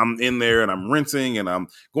 because I'm in there and I'm rinsing and I'm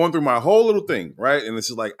going through my whole little thing, right? And it's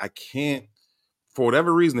just like, I can't, for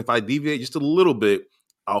whatever reason, if I deviate just a little bit,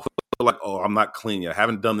 I'll feel like, oh, I'm not clean yet. I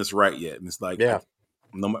haven't done this right yet. And it's like, yeah,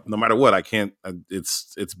 no matter what, I can't,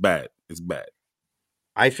 it's bad. It's bad.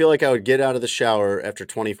 I feel like I would get out of the shower after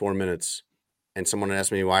 24 minutes and someone would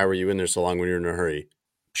ask me, why were you in there so long when you're in a hurry?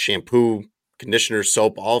 Shampoo, conditioner,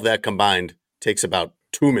 soap, all of that combined takes about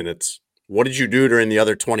 2 minutes. What did you do during the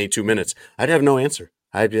other 22 minutes? I'd have no answer.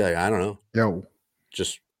 I'd be like, I don't know.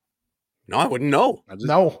 I wouldn't know. I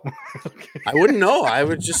wouldn't know. I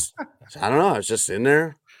would just, I don't know. I was just in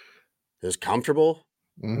there. It was comfortable.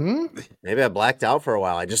 Mm-hmm. Maybe I blacked out for a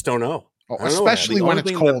while. I just don't know. Especially when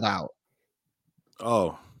it's cold out.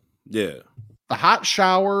 Oh, yeah. The hot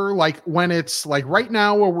shower, like when it's like right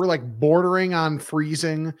now where we're like bordering on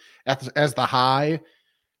freezing as the high,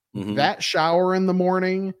 that shower in the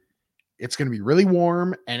morning, it's going to be really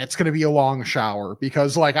warm and it's going to be a long shower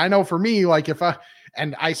because like, I know for me, like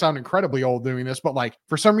and I sound incredibly old doing this, but like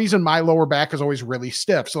for some reason my lower back is always really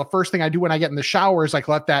stiff. So the first thing I do when I get in the shower is like,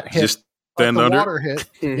 let that hit, just stand let the under water hit.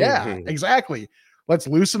 Yeah, exactly. Let's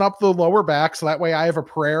loosen up the lower back. So that way I have a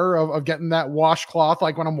prayer of getting that washcloth,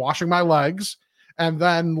 like when I'm washing my legs. And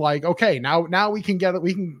then like, okay, now we can get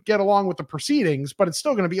along with the proceedings, but it's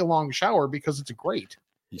still going to be a long shower because it's great.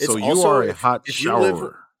 So you are a hot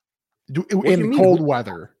showerer. In cold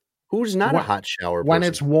weather. Who's not a hot shower person? When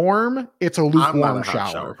it's warm, it's a lukewarm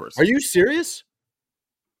shower. Are you serious?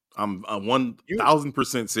 I'm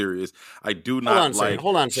 1,000% serious. I do not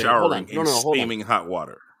showering in steaming hot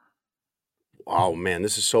water. Oh man,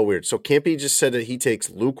 this is so weird. So Campy just said that he takes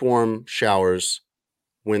lukewarm showers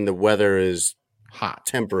when the weather is hot,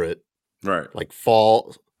 temperate, right? Like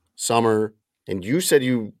fall, summer. And you said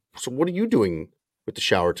so what are you doing with the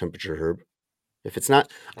shower temperature, Herb? If it's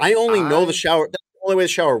not, I only know the shower. That's the only way the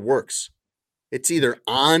shower works. It's either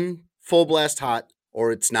on full blast hot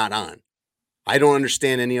or it's not on. I don't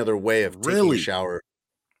understand any other way of taking a shower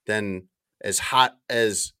than as hot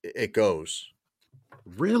as it goes.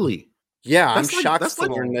 Really? Yeah, I'm shocked to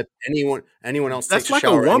learn that anyone else takes a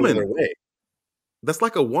shower any other way. That's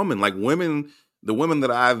like a woman. Like the women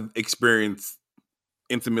that I've experienced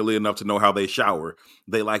intimately enough to know how they shower,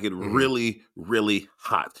 they like it really, really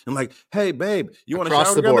hot. And like, hey, babe, you want to shower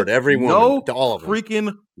across the board? Every woman, all of them.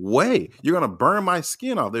 Freaking way! You're gonna burn my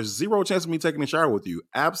skin off. There's zero chance of me taking a shower with you.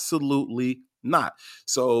 Absolutely not.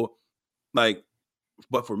 So, like,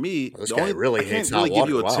 but for me, I can't really give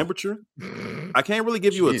you a temperature. I can't really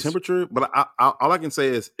give you a temperature, but all I can say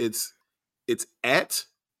is it's at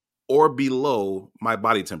or below my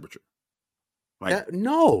body temperature. Like,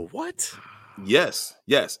 no, what? Yes.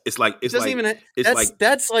 It's like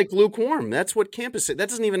that's like lukewarm. That's what campus said. That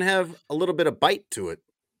doesn't even have a little bit of bite to it.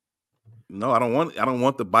 No, I don't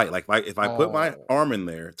want the bite. Like if I put my arm in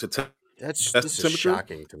there to test the temperature,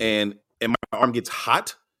 shocking to me. and my arm gets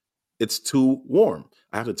hot, it's too warm.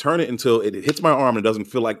 I have to turn it until it hits my arm and it doesn't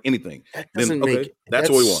feel like anything. That's what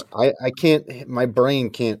we want. I can't. My brain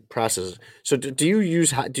can't process it. So do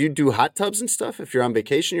you do hot tubs and stuff? If you're on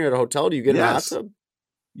vacation, you're at a hotel, do you get a hot tub?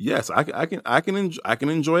 Yes, I can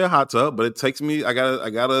enjoy a hot tub, but it takes me. I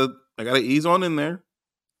gotta ease on in there,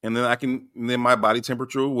 and then my body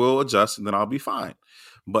temperature will adjust, and then I'll be fine.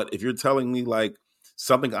 But if you're telling me like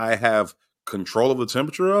something I have control of the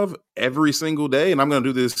temperature of every single day, and I'm going to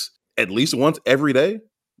do this at least once every day,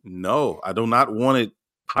 no, I do not want it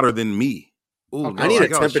hotter than me. Ooh, I need a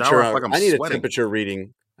temperature. I need a temperature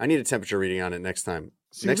reading. I need a temperature reading on it next time.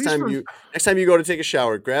 Next time you go to take a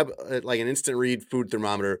shower, grab like an instant read food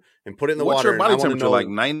thermometer and put it in the water. What's your body temperature? Like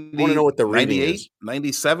 90? I want to know what the reading 98, is.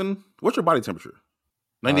 97? What's your body temperature?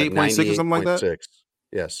 98.6 or something like that?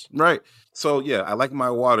 Yes. Right. So yeah, I like my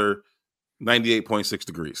water 98.6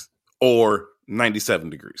 degrees or 97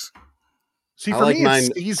 degrees. See, I for like me, mine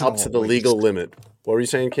it's seasonal, up to the legal limit. What were you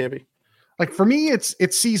saying, Campy? Like for me, it's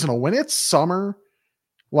seasonal. When it's summer,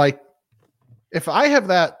 like if I have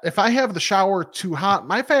the shower too hot,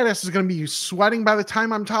 my fat ass is going to be sweating by the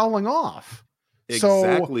time I'm toweling off.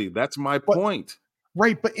 Exactly. That's my point.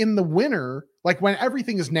 Right. But in the winter, like when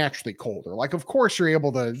everything is naturally colder, like of course you're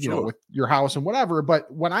able to, you know, with your house and whatever, but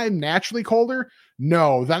when I'm naturally colder,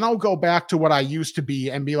 no, then I'll go back to what I used to be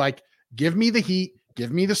and be like, give me the heat,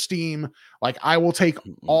 give me the steam. Like I will take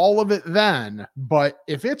all of it then. But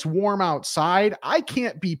if it's warm outside, I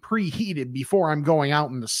can't be preheated before I'm going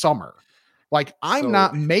out in the summer. Like I'm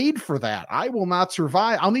not made for that. I will not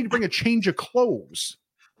survive. I'll need to bring a change of clothes.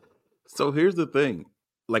 So here's the thing.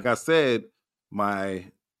 Like I said,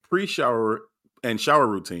 my pre-shower and shower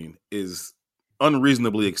routine is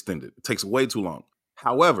unreasonably extended. It takes way too long.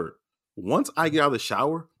 However, once I get out of the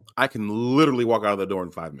shower, I can literally walk out of the door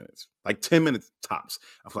in 5 minutes, like 10 minutes tops.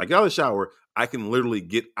 If I get out of the shower, I can literally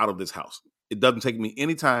get out of this house. It doesn't take me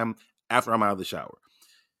any time after I'm out of the shower.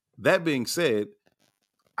 That being said,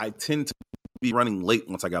 I tend to be running late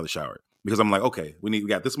once I got out of the shower because I'm like, okay, we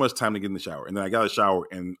got this much time to get in the shower. And then I got out of the shower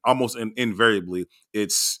and almost invariably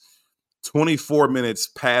it's 24 minutes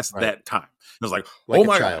past that time. And it's like oh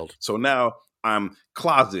my God. So now I'm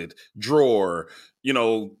closet, drawer,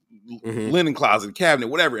 linen closet, cabinet,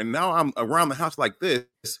 whatever. And now I'm around the house like this.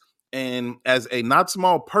 And as a not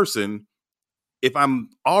small person, if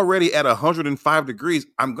I'm already at 105 degrees,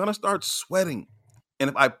 I'm going to start sweating.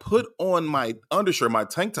 And if I put on my undershirt, my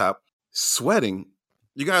tank top, sweating,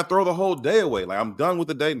 you got to throw the whole day away. Like I'm done with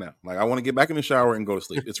the day now. Like I want to get back in the shower and go to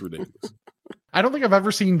sleep. It's ridiculous. I don't think I've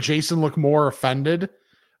ever seen Jason look more offended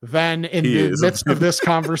than in the midst of this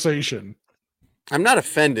conversation. I'm not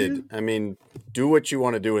offended. I mean, do what you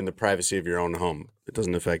want to do in the privacy of your own home. It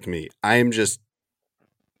doesn't affect me. I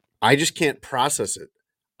just can't process it.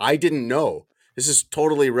 I didn't know. This is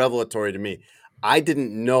totally revelatory to me. I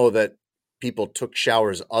didn't know that people took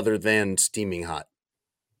showers other than steaming hot.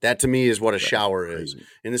 That to me is what a shower is.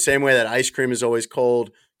 In the same way that ice cream is always cold,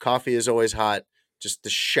 coffee is always hot, just the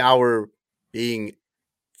shower being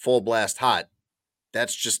full blast hot.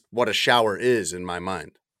 That's just what a shower is in my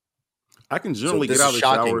mind. I can generally get out of the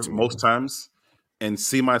shower most times and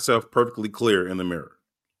see myself perfectly clear in the mirror.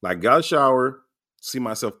 Like, got a shower, see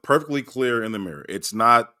myself perfectly clear in the mirror. It's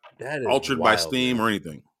not altered by steam or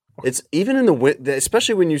anything. It's even in the winter,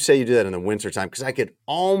 especially when you say you do that in the winter time, because I could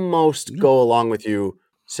almost go along with you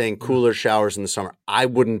saying cooler showers in the summer. I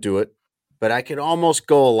wouldn't do it, but I could almost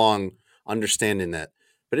go along understanding that.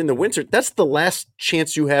 But in the winter, that's the last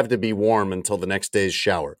chance you have to be warm until the next day's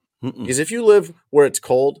shower. Because if you live where it's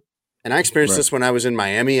cold, and I experienced this when I was in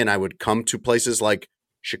Miami and I would come to places like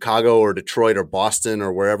Chicago or Detroit or Boston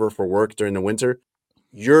or wherever for work during the winter,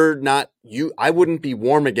 I wouldn't be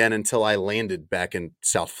warm again until I landed back in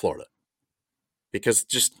South Florida. Because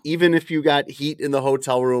just even if you got heat in the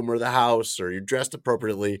hotel room or the house or you're dressed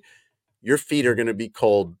appropriately, your feet are going to be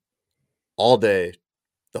cold all day,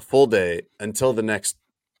 the full day, until the next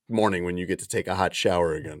morning when you get to take a hot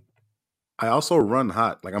shower again. I also run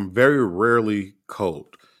hot. Like, I'm very rarely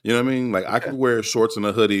cold. You know what I mean? Like, I could wear shorts and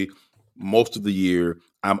a hoodie most of the year.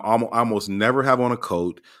 I almost never have on a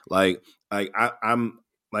coat. I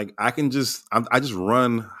just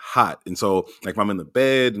run hot. And so, like, if I'm in the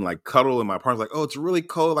bed and like cuddle and my partner's like, oh, it's really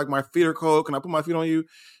cold. Like, my feet are cold. Can I put my feet on you?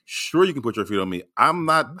 Sure, you can put your feet on me. I'm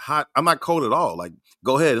not hot. I'm not cold at all. Like,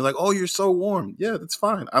 go ahead. And like, oh, you're so warm. Yeah, that's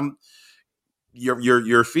fine.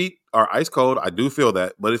 Your feet are ice cold. I do feel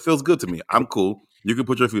that, but it feels good to me. I'm cool. You can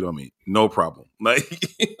put your feet on me. No problem. Like,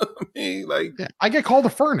 you know what I mean? Like, yeah, I get called a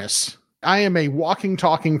furnace. I am a walking,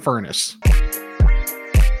 talking furnace.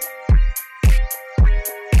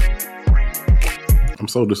 I'm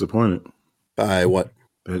so disappointed. By what?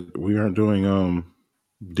 That we aren't doing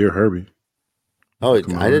Dear Herbie. Oh,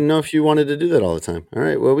 I didn't know if you wanted to do that all the time. All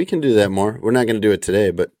right, well, we can do that more. We're not going to do it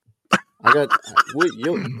today, but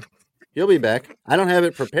you'll be back. I don't have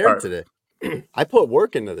it prepared today. I put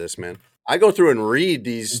work into this, man. I go through and read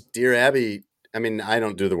these Dear Abby. I mean, I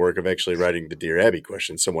don't do the work of actually writing the Dear Abby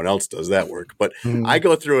questions. Someone else does that work. But I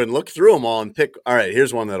go through and look through them all and pick, all right,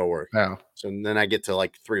 here's one that'll work. Yeah. So then I get to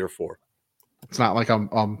like 3 or 4. It's not like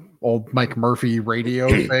old Mike Murphy radio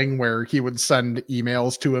thing where he would send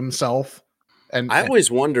emails to himself. And I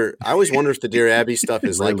always wonder if the Dear Abby stuff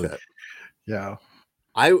is really? like that. Yeah.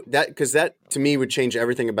 Because that to me would change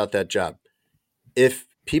everything about that job. If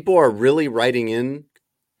people are really writing in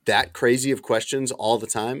that crazy of questions all the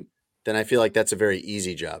time, then I feel like that's a very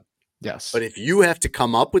easy job. Yes. But if you have to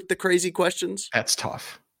come up with the crazy questions, that's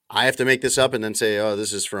tough. I have to make this up and then say, oh,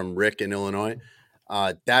 this is from Rick in Illinois.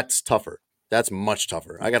 That's tougher. That's much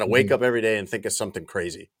tougher. I got to wake up every day and think of something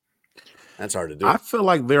crazy. That's hard to do. I feel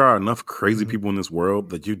like there are enough crazy people in this world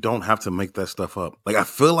that you don't have to make that stuff up. Like, I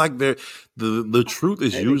feel like the truth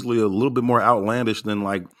is usually a little bit more outlandish than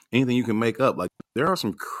like anything you can make up. Like, there are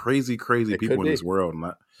some crazy people in this world.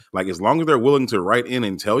 And like, as long as they're willing to write in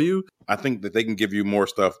and tell you, I think that they can give you more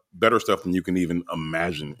stuff, better stuff than you can even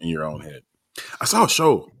imagine in your own head. I saw a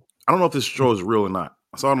show. I don't know if this show is real or not.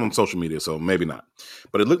 I saw it on social media, so maybe not.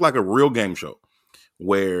 But it looked like a real game show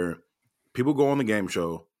where people go on the game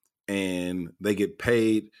show and they get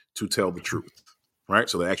paid to tell the truth, right?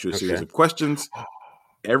 So they ask you a series of questions.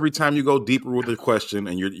 Every time you go deeper with the question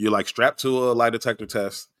and you're like strapped to a lie detector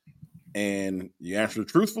test and you answer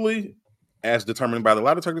truthfully as determined by the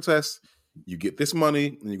lie detector test, you get this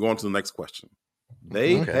money and you go on to the next question.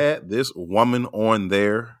 They had this woman on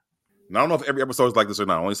there. And I don't know if every episode is like this or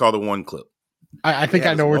not. I only saw the one clip. I think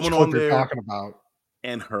I know which clip you're talking about.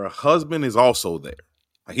 And her husband is also there.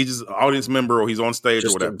 Like, he's just an audience member or he's on stage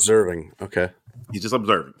just or whatever. Observing. Okay. He's just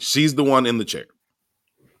observing. She's the one in the chair.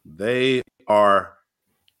 They are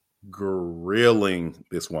grilling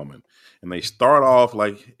this woman. And they start off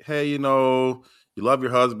like, hey, you love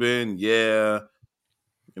your husband. Yeah.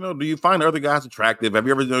 Do you find other guys attractive? Have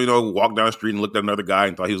you ever, walked down the street and looked at another guy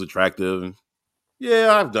and thought he was attractive? And,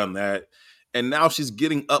 yeah, I've done that. And now she's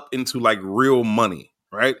getting up into like real money,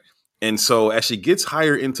 right? And so as she gets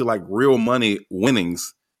higher into like real money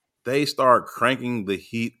winnings, they start cranking the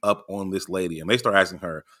heat up on this lady. And they start asking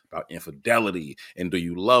her about infidelity. And do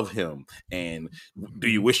you love him? And do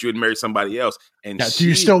you wish you had married somebody else? And do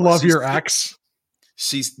you still love your ex?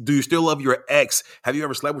 Do you still love your ex? Have you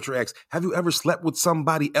ever slept with your ex? Have you ever slept with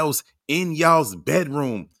somebody else in y'all's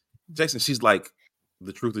bedroom? Jason, she's like,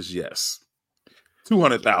 the truth is yes.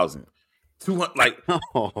 200,000. 200, like,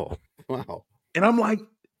 oh, wow. And I'm like,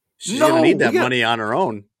 she's gonna need that money on her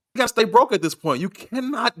own. You gotta stay broke at this point. You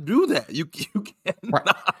cannot do that. You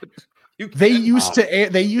cannot. Right. They used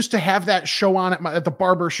to have that show on at the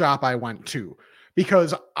barber shop I went to,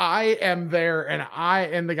 because I am there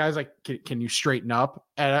and the guy's like, can you straighten up?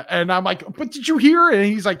 And I'm like, but did you hear? And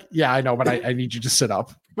he's like, yeah, I know, but I need you to sit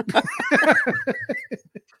up.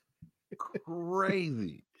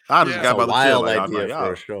 Crazy. I just got about a wild idea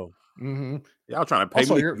for a show. Mm-hmm. Y'all trying to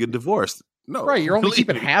pay me to get divorced. No. Right. You're only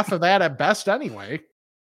keeping half of that at best anyway.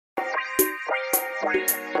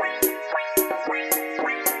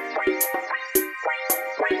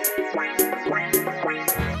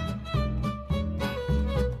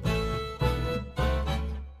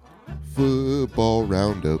 Football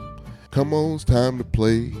Roundup. Come on, it's time to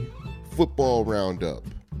play Football Roundup.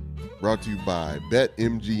 Brought to you by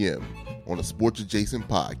BetMGM on a Sports Adjacent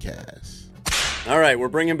podcast. All right, we're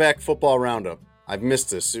bringing back Football Roundup. I've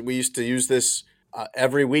missed this. We used to use this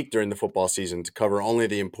every week during the football season to cover only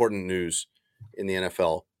the important news in the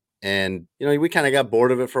NFL. And, we kind of got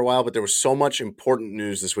bored of it for a while, but there was so much important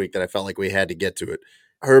news this week that I felt like we had to get to it.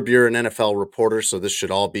 Herb, you're an NFL reporter, so this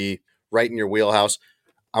should all be right in your wheelhouse.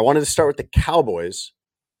 I wanted to start with the Cowboys,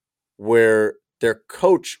 where their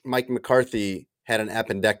coach, Mike McCarthy, had an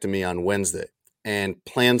appendectomy on Wednesday and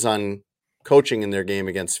plans on coaching in their game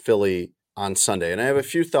against Philly on Sunday. And I have a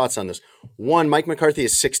few thoughts on this. One, Mike McCarthy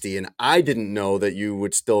is 60, and I didn't know that you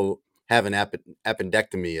would still have an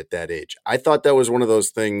appendectomy at that age. I thought that was one of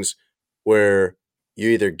those things where you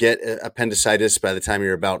either get appendicitis by the time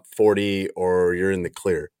you're about 40 or you're in the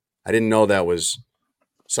clear. I didn't know that was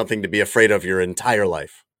something to be afraid of your entire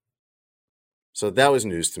life. So that was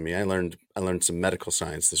news to me. I learned some medical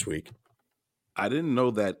science this week. I didn't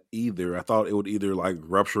know that either. I thought it would either like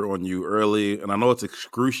rupture on you early, and I know it's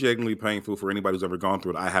excruciatingly painful for anybody who's ever gone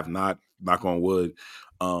through it. I have not, knock on wood.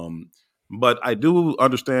 But I do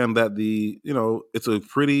understand that it's a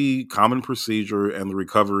pretty common procedure and the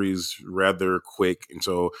recovery is rather quick. And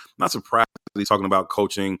so I'm not surprised that he's talking about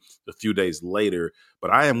coaching a few days later,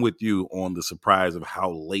 but I am with you on the surprise of how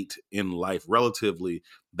late in life relatively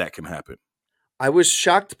that can happen. I was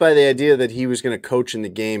shocked by the idea that he was going to coach in the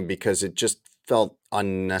game because it just felt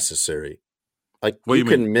unnecessary. Like you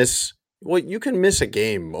can miss a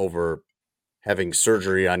game over having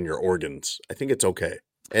surgery on your organs. I think it's okay.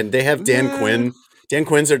 And they have Dan Quinn. Dan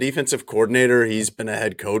Quinn's their defensive coordinator. He's been a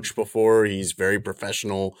head coach before. He's very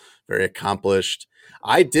professional, very accomplished.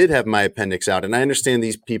 I did have my appendix out, and I understand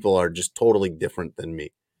these people are just totally different than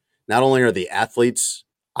me. Not only are the athletes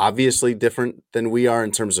obviously different than we are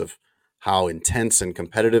in terms of how intense and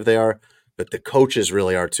competitive they are, but the coaches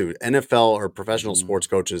really are too. NFL or professional sports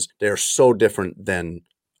coaches, they are so different than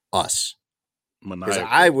us. Because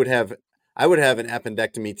I would have an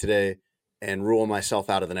appendectomy today and rule myself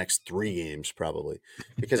out of the next 3 games probably,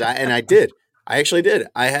 because I actually did.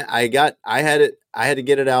 I had to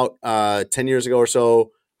get it out 10 years ago or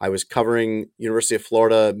so. I was covering University of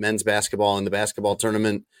Florida men's basketball in the basketball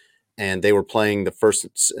tournament, and they were playing the first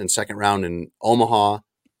and second round in Omaha.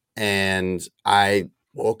 And I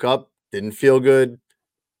woke up, didn't feel good.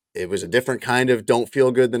 It was a different kind of don't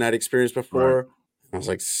feel good than I'd experienced before. Right. I was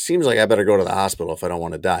like, seems like I better go to the hospital if I don't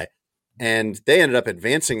want to die. And they ended up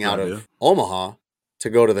advancing out of Omaha to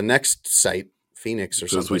go to the next site, Phoenix or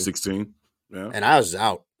something. Sweet 16. Yeah. And I was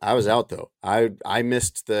out. I was out though. I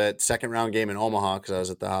missed the second round game in Omaha because I was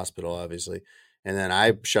at the hospital, obviously. And then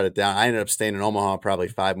I shut it down. I ended up staying in Omaha probably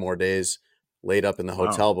 5 more days, laid up in the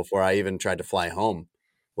hotel before I even tried to fly home,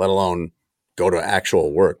 let alone go to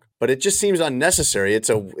actual work. But it just seems unnecessary.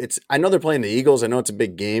 I know they're playing the Eagles. I know it's a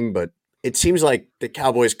big game, but it seems like the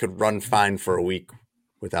Cowboys could run fine for a week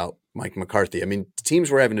without Mike McCarthy. I mean,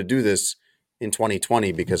 teams were having to do this in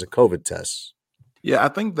 2020 because of COVID tests. Yeah, I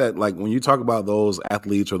think that like when you talk about those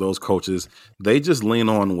athletes or those coaches, they just lean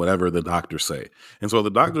on whatever the doctors say. And so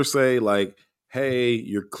the doctors say like, hey,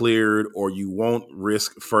 you're cleared or you won't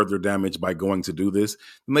risk further damage by going to do this,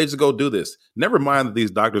 then they just go do this. Never mind that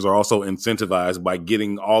these doctors are also incentivized by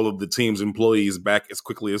getting all of the team's employees back as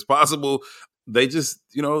quickly as possible. They just,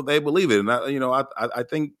 they believe it. And I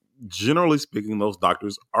think generally speaking, those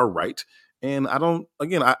doctors are right. And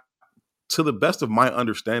to the best of my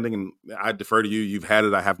understanding, and I defer to you, you've had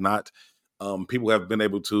it, I have not. People have been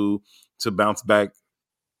able to bounce back,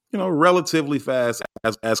 relatively fast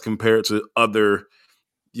as compared to other,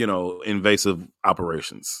 invasive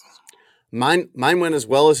operations. Mine went as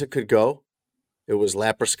well as it could go. It was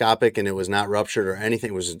laparoscopic and it was not ruptured or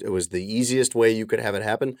anything. It was the easiest way you could have it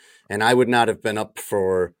happen. And I would not have been up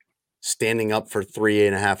for standing up for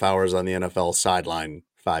 3.5 hours on the NFL sideline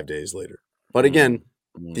 5 days later. But again,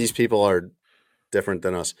 these people are different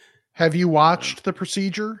than us. Have you watched the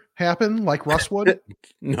procedure happen like Russ would?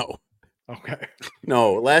 No. Okay.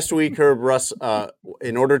 No. Last week, Russ,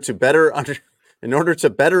 in order to better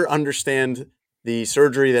understand the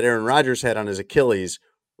surgery that Aaron Rodgers had on his Achilles,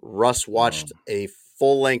 Russ watched a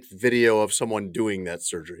full-length video of someone doing that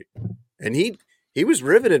surgery, and he was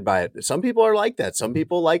riveted by it. Some people are like that. Some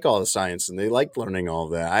people like all the science and they like learning all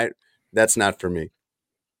of that. That's not for me.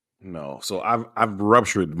 No. So I've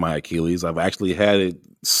ruptured my Achilles. I've actually had it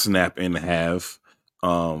snap in half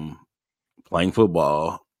playing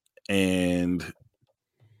football, and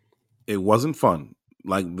it wasn't fun.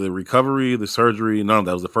 Like the recovery, the surgery, none of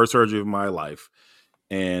that. It was the first surgery of my life.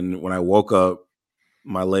 And when I woke up,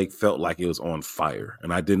 my leg felt like it was on fire,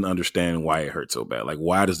 and I didn't understand why it hurt so bad. Like,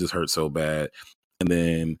 why does this hurt so bad? And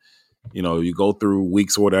then, you go through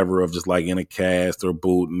weeks or whatever of just like in a cast or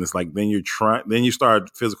boot, and it's like then you start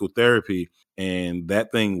physical therapy, and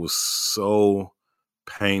that thing was so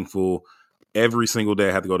painful. Every single day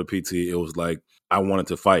I had to go to PT. It was like I wanted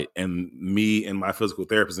to fight, and me and my physical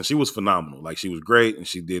therapist, and she was phenomenal. Like, she was great, and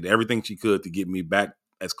she did everything she could to get me back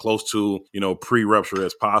as close to, pre-rupture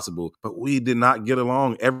as possible. But we did not get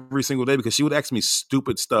along every single day because she would ask me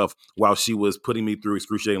stupid stuff while she was putting me through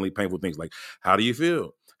excruciatingly painful things like, how do you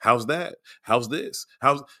feel? How's that? How's this?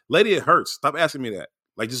 Lady, it hurts. Stop asking me that.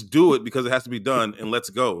 Like, just do it because it has to be done and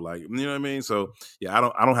let's go. Like, you know what I mean? So yeah, I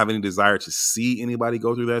don't have any desire to see anybody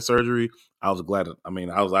go through that surgery. I was glad. I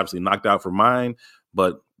was obviously knocked out for mine,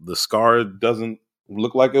 but the scar doesn't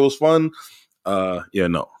look like it was fun.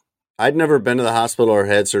 No. I'd never been to the hospital or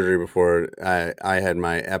had surgery before. I had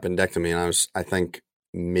my appendectomy, and I was, I think,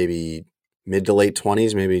 maybe mid to late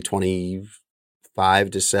 20s, maybe 25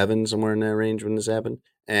 to 7, somewhere in that range when this happened.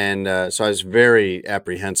 And so I was very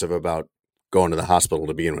apprehensive about going to the hospital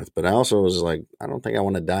to begin with. But I also was like, I don't think I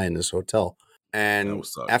want to die in this hotel. And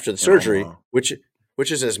after the surgery, which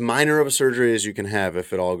is as minor of a surgery as you can have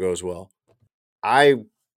if it all goes well, I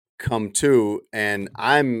come to, and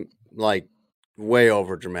I'm like, way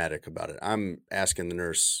over dramatic about it. I'm asking the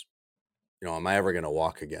nurse, am I ever going to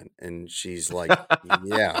walk again? And she's like,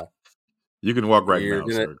 yeah. You can walk right now,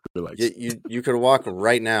 sir. You could walk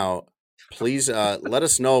right now. Please let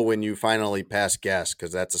us know when you finally pass gas,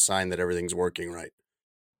 because that's a sign that everything's working right.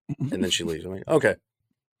 And then she leaves. I'm like, okay.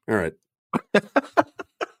 All right.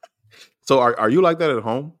 So are you like that at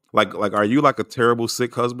home? Like are you like a terrible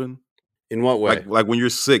sick husband? In what way? Like when you're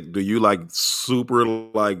sick, do you like super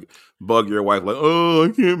like bug your wife like, oh, I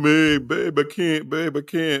can't, babe, I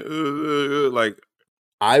can't. Like,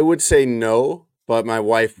 I would say no, but my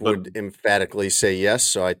wife would emphatically say yes.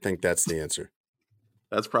 So I think that's the answer.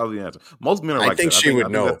 That's probably the answer. Most men are like that. I think she would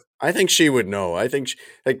know. I think she would know. I think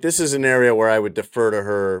this is an area where I would defer to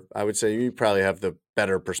her. I would say you probably have the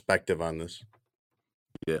better perspective on this.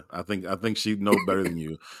 Yeah, I think she'd know better than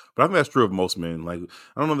you. But I think that's true of most men. Like,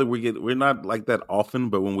 I don't know that we're not like that often,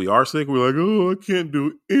 but when we are sick, we're like, oh, I can't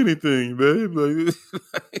do anything, babe.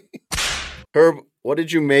 Like, Herb, what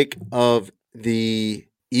did you make of the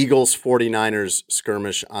Eagles 49ers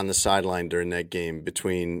skirmish on the sideline during that game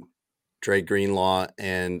between Dre Greenlaw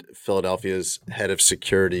and Philadelphia's head of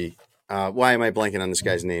security? Why am I blanking on this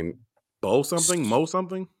guy's name? Mo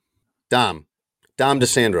something? Dom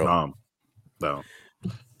DeSandro. No.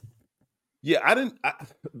 Yeah,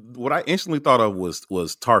 what I instantly thought of was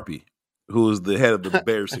Tarpey, who was the head of the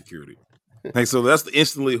Bears security. Like, so that's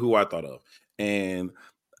instantly who I thought of. And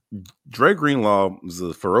Dre Greenlaw is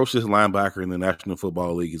a ferocious linebacker in the National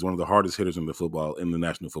Football League. He's one of the hardest hitters in the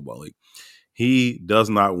National Football League. He does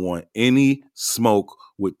not want any smoke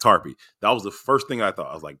with Tarpey. That was the first thing I thought.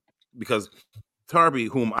 I was like, because Tarpey,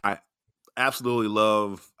 whom I absolutely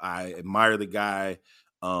love, I admire the guy.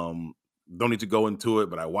 Don't need to go into it,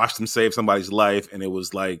 but I watched him save somebody's life, and it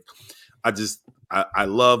was like, I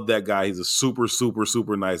love that guy. He's a super, super,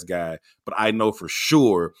 super nice guy, but I know for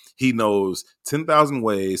sure he knows 10,000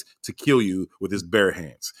 ways to kill you with his bare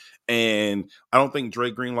hands, and I don't think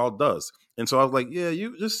Dre Greenlaw does. And so I was like, yeah,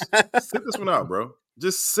 you just sit this one out, bro.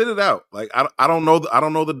 Just sit it out. Like, I don't know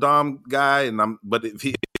the Dom guy, but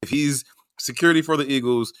if he's security for the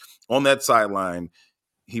Eagles on that sideline,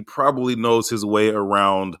 he probably knows his way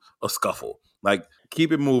around a scuffle. Like,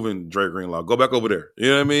 keep it moving, Dre Greenlaw. Go back over there. You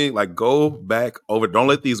know what I mean? Like, go back over. Don't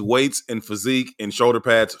let these weights and physique and shoulder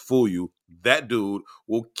pads fool you. That dude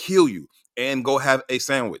will kill you. And go have a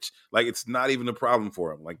sandwich. Like, it's not even a problem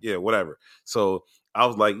for him. Like, yeah, whatever. So I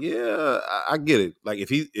was like, yeah, I get it. Like, if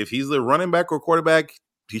he's the running back or quarterback,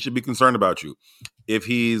 he should be concerned about you. If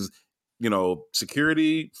he's,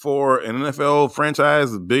 security for an NFL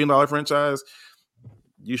franchise, $1 billion franchise,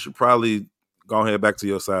 you should probably go ahead back to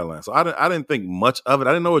your sideline. So I didn't think much of it.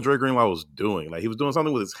 I didn't know what Dre Greenlaw was doing. Like, he was doing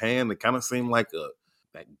something with his hand that kind of seemed like that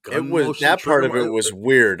gun motion. That part of it was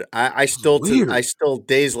weird. I still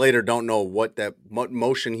days later don't know what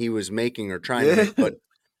motion he was making or trying to make, but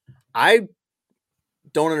I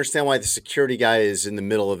don't understand why the security guy is in the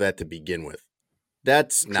middle of that to begin with.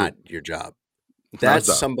 That's not your job.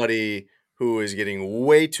 That's somebody who is getting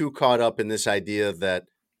way too caught up in this idea that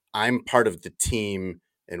I'm part of the team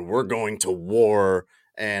and we're going to war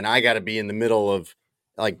and I got to be in the middle of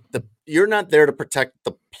you're not there to protect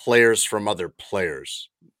the players from other players.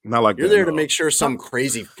 Not like you're that, there no. to make sure some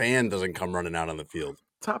crazy fan doesn't come running out on the field.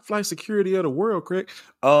 Top flight security of the world, Craig.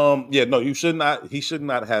 Yeah, no, you should not. He should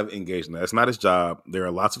not have engaged in that. It's not his job. There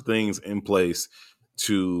are lots of things in place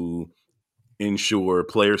to ensure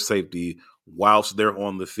player safety whilst they're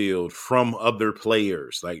on the field from other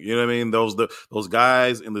players. Like, you know what I mean? Those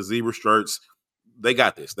guys in the zebra shirts, they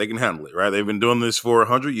got this. They can handle it, right? They've been doing this for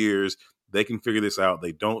 100 years. They can figure this out.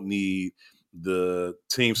 They don't need the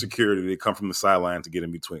team security to come from the sideline to get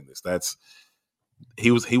in between this.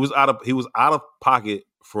 He was out of pocket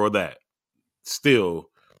for that. Still,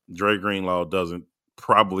 Dre Greenlaw doesn't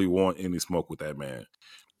probably want any smoke with that man.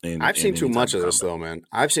 I've seen too much of this though, man.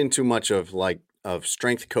 I've seen too much of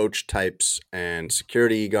strength coach types and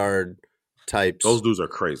security guard types. Those dudes are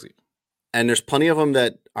crazy. And there's plenty of them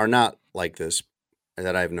that are not like this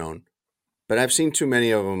that I've known. But I've seen too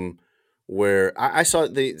many of them where I saw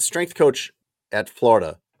the strength coach at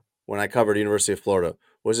Florida when I covered University of Florida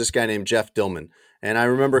was this guy named Jeff Dillman. And I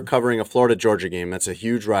remember covering a Florida-Georgia game. That's a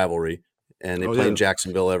huge rivalry. And they play in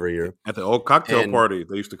Jacksonville every year. At the old cocktail party,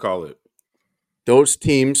 they used to call it. Those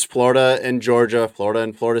teams, Florida and Georgia, Florida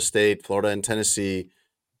and Florida State, Florida and Tennessee,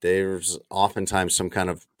 there's oftentimes some kind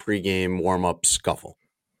of pregame warm-up scuffle.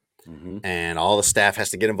 Mm-hmm. And all the staff has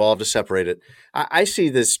to get involved to separate it. I see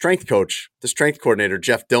the strength coach, the strength coordinator,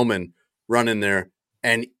 Jeff Dillman, run in there,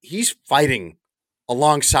 and he's fighting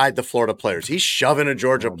alongside the Florida players. He's shoving a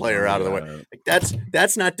Georgia player out of the way. Like,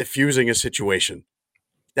 that's not diffusing a situation.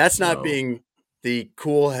 That's not being the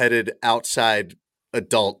cool-headed outside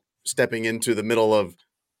adult stepping into the middle of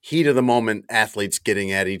heat of the moment athletes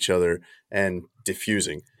getting at each other and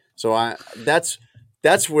diffusing. So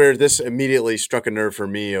that's where this immediately struck a nerve for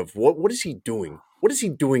me of what is he doing? What is he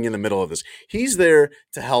doing in the middle of this? He's there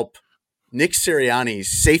to help Nick Sirianni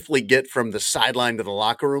safely get from the sideline to the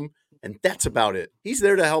locker room, and that's about it. He's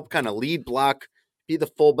there to help kind of lead block, be the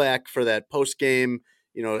fullback for that post game,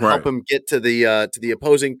 help him get to the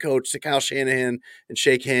opposing coach, to Kyle Shanahan, and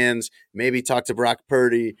shake hands, maybe talk to Brock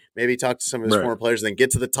Purdy, maybe talk to some of his former players, and then get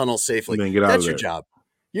to the tunnel safely. That's your job.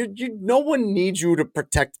 No one needs you to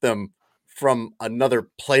protect them from another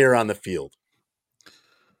player on the field.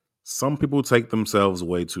 Some people take themselves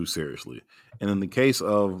way too seriously. And in the case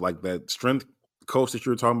of like that strength coach that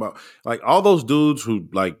you were talking about, like all those dudes who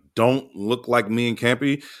like don't look like me and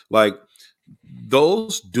Campy, like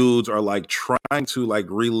those dudes are like trying to like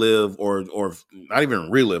relive or not even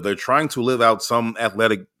relive. They're trying to live out some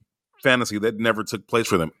athletic fantasy that never took place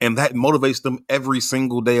for them. And that motivates them every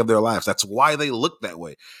single day of their lives. That's why they look that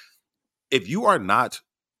way. If you are not,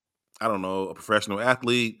 I don't know, a professional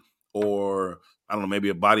athlete or I don't know, maybe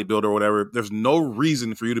a bodybuilder or whatever, there's no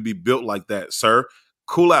reason for you to be built like that, sir.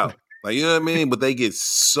 Cool out. Like, you know what I mean? But they get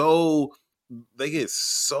so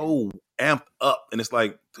amped up, and it's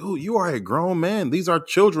like, dude, you are a grown man. These are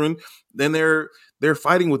children. Then they're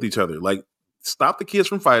fighting with each other. Like, stop the kids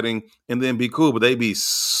from fighting and then be cool. But they be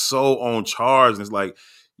so on charge, and it's like,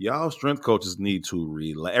 y'all strength coaches need to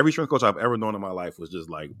relax. Every strength coach I've ever known in my life was just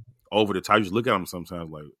like over the top. You just look at them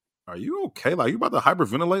sometimes like, are you okay? Like, you about to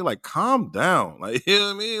hyperventilate? Like, calm down. Like, you know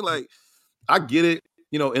what I mean? Like, I get it.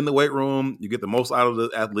 In the weight room, you get the most out of the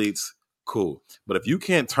athletes. Cool. But if you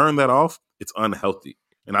can't turn that off, it's unhealthy.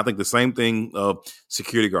 And I think the same thing of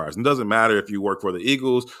security guards. It doesn't matter if you work for the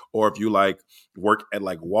Eagles or if you like work at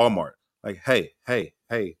like Walmart. Like, hey,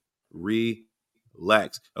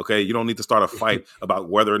 relax. Okay. You don't need to start a fight about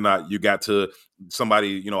whether or not you got to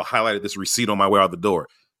somebody, highlighted this receipt on my way out the door.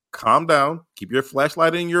 Calm down. Keep your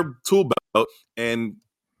flashlight in your tool belt and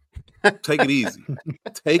take it easy.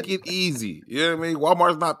 Take it easy. You know what I mean?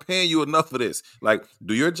 Walmart's not paying you enough for this. Like,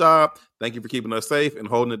 do your job. Thank you for keeping us safe and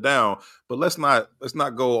holding it down. But let's not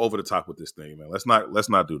go over the top with this thing, man. Let's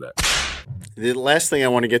not do that. The last thing I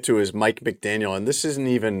want to get to is Mike McDaniel, and this isn't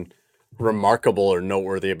even remarkable or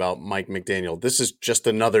noteworthy about Mike McDaniel. This is just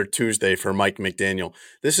another Tuesday for Mike McDaniel.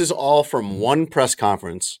 This is all from one press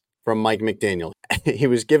conference from Mike McDaniel. He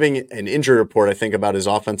was giving an injury report, I think, about his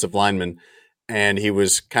offensive lineman, and he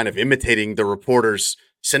was kind of imitating the reporters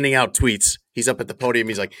sending out tweets. He's up at the podium.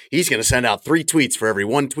 He's like, he's going to send out 3 tweets for every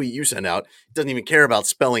 1 tweet you send out. He doesn't even care about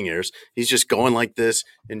spelling errors. He's just going like this,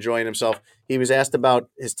 enjoying himself. He was asked about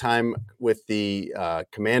his time with the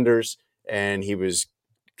Commanders, and he was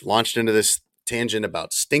launched into this tangent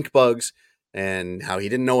about stink bugs and how he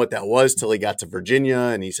didn't know what that was till he got to Virginia.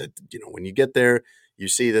 And he said, when you get there, you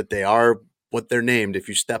see that they are what they're named. If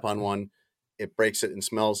you step on one, it breaks it and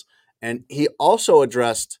smells. And he also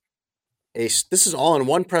addressed this is all in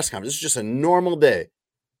one press conference. This is just a normal day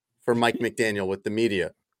for Mike McDaniel with the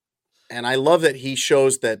media. And I love that he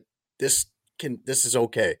shows that this is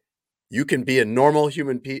okay. You can be a normal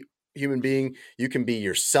human being. You can be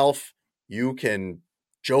yourself. You can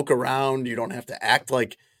joke around. You don't have to act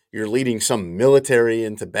like you're leading some military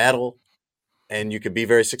into battle. And you can be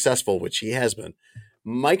very successful, which he has been.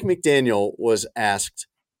 Mike McDaniel was asked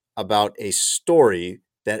about a story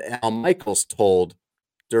that Al Michaels told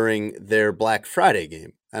during their Black Friday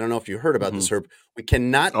game. I don't know if you heard about this, Herb. We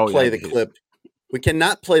cannot play the clip. We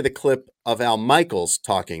cannot play the clip of Al Michaels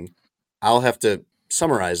talking. I'll have to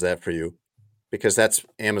summarize that for you because that's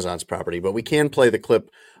Amazon's property. But we can play the clip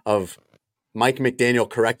of Mike McDaniel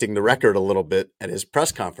correcting the record a little bit at his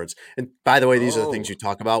press conference. And by the way, these are the things you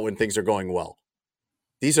talk about when things are going well.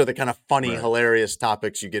 These are the kind of funny, hilarious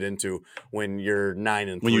topics you get into when you're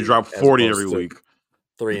 9-3. When you drop 40 every week.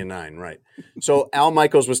 3-9, right. So Al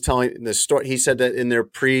Michaels was telling this story. He said that in their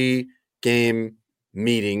pre-game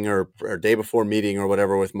meeting or day before meeting or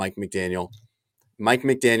whatever with Mike McDaniel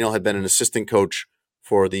had been an assistant coach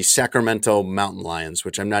for the Sacramento Mountain Lions,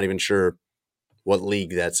 which I'm not even sure what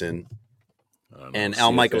league that's in. And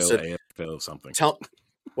Al Michaels said, AFL something.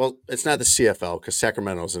 Well, it's not the CFL because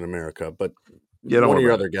Sacramento's in America, but one of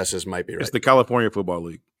your other guesses might be right. It's the California Football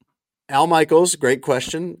League. Al Michaels, great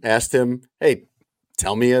question, asked him, hey,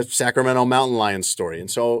 tell me a Sacramento Mountain Lions story. And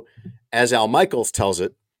so as Al Michaels tells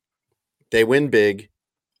it, they win big.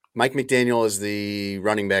 Mike McDaniel is the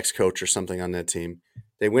running backs coach or something on that team.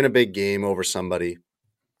 They win a big game over somebody.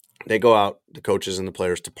 They go out, the coaches and the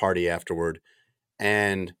players, to party afterward.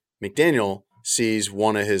 And McDaniel sees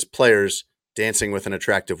one of his players dancing with an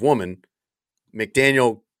attractive woman.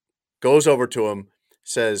 McDaniel goes over to him,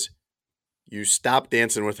 says, you stop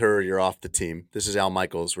dancing with her, you're off the team. This is Al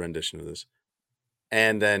Michaels' rendition of this.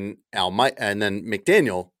 And then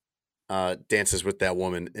McDaniel dances with that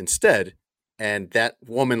woman instead. And that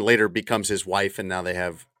woman later becomes his wife, and now they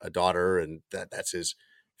have a daughter, and that's his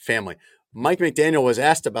family. Mike McDaniel was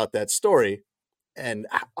asked about that story and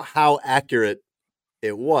how accurate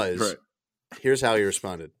it was. Right. Here's how he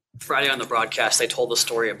responded. Friday on the broadcast, they told the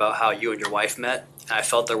story about how you and your wife met, and I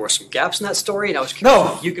felt there were some gaps in that story, and I was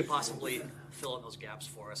curious if you could possibly fill in those gaps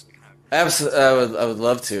for us. Absolutely, I would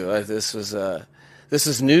love to. This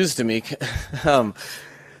is news to me.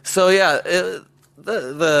 So yeah,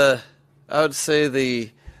 I would say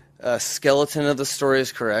the skeleton of the story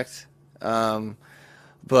is correct,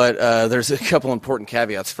 but there's a couple important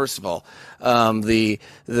caveats. First of all,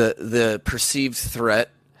 the perceived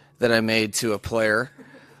threat that I made to a player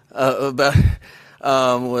about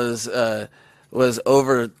was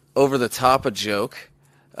over the top a joke,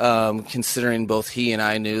 considering both he and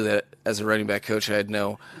I knew that as a running back coach I had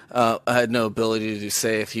no ability to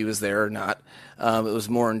say if he was there or not. It was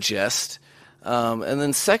more in jest. And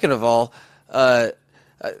then second of all, my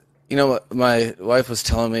wife was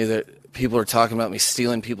telling me that people are talking about me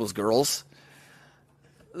stealing people's girls.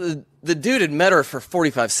 The dude had met her for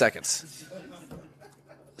 45 seconds.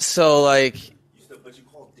 So, like, but you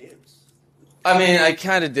called dibs. I mean, I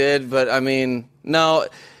kind of did, but I mean, no.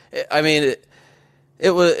 I mean, it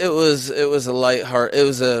was a lighthearted. It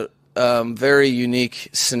was a very unique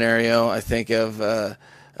scenario. I think of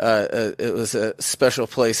it was a special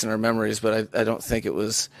place in our memories, but I don't think it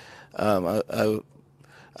was. I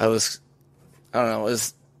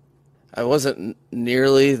wasn't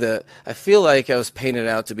nearly the. I feel like I was painted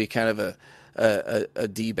out to be kind of a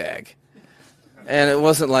D-bag. And it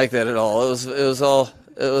wasn't like that at all. It was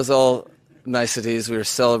all niceties. We were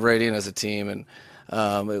celebrating as a team, and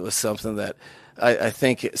it was something that I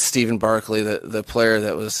think Stephen Barkley, the player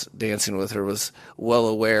that was dancing with her, was well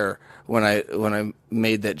aware when I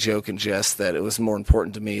made that joke and jest that it was more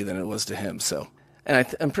important to me than it was to him. So, and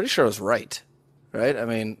I'm pretty sure I was right. I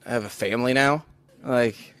mean, I have a family now.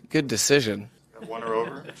 Like, good decision. Won her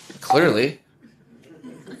over? Clearly,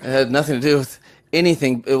 it had nothing to do with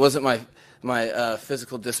anything. It wasn't my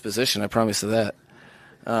physical disposition. I promise you that.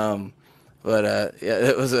 But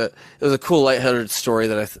it was a cool, lighthearted story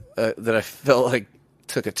that I felt like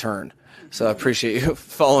took a turn. So I appreciate you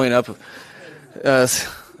following up.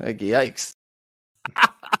 Like, yikes.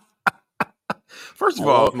 First of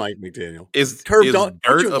all, Mike McDaniel. Is dirt a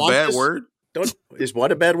bad word? Is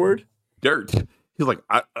what a bad word? Dirt. He's like,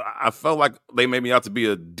 I felt like they made me out to be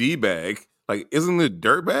a D-bag. Like, isn't it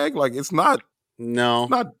dirt bag? Like, it's not. No.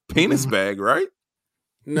 It's not penis bag, right?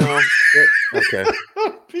 No. Okay.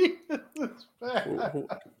 Penis bag.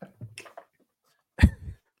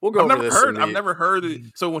 We'll go over this. I've never heard it.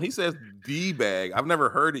 So when he says D-bag, I've never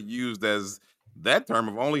heard it used as that term.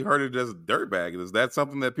 I've only heard it as dirt bag. Is that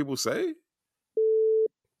something that people say?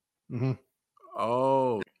 Mm-hmm.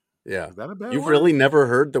 Oh. Yeah. Is that a bad You've word? really never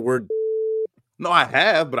heard the word? No, I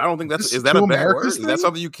have, but I don't think that's is that a bad word? Is that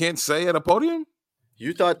something you can't say at a podium?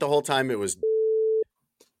 You thought the whole time it was.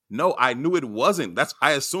 No, I knew it wasn't.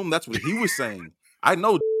 I assumed that's what he was saying. I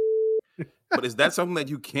know, but is that something that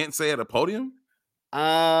you can't say at a podium?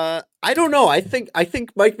 I don't know. I think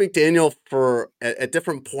Mike McDaniel at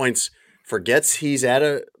different points forgets he's at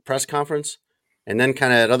a press conference, and then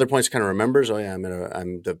kind of at other points kind of remembers. Oh yeah,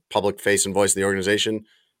 I'm the public face and voice of the organization.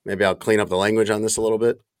 Maybe I'll clean up the language on this a little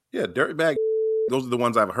bit. Yeah, dirtbag. Those are the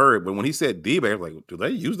ones I've heard. But when he said D-bag, I was like, do they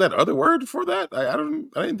use that other word for that? I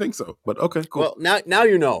didn't think so. But okay, cool. Well, now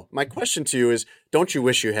you know. My question to you is: don't you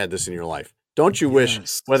wish you had this in your life? Don't you wish,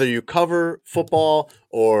 whether you cover football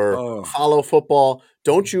or follow football,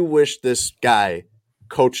 don't you wish this guy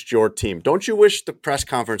coached your team? Don't you wish the press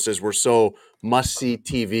conferences were so must-see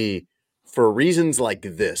TV for reasons like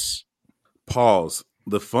this? Pause.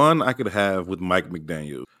 The fun I could have with Mike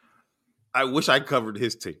McDaniel. I wish I covered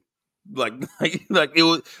his team. Like it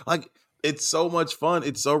was like it's so much fun.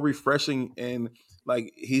 It's so refreshing, and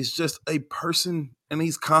like he's just a person, and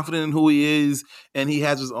he's confident in who he is, and he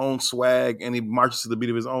has his own swag, and he marches to the beat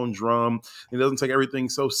of his own drum. He doesn't take everything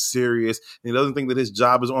so serious. And he doesn't think that his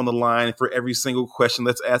job is on the line for every single question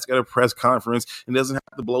that's asked at a press conference. And doesn't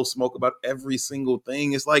have to blow smoke about every single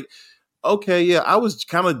thing. It's like, okay, yeah, I was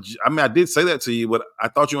I did say that to you, but I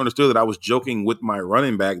thought you understood that I was joking with my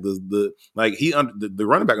running back. The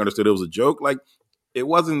running back understood it was a joke. Like, it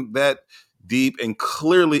wasn't that deep, and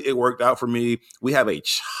clearly it worked out for me. We have a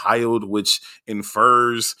child, which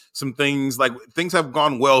infers some things. Like, things have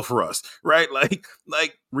gone well for us, right?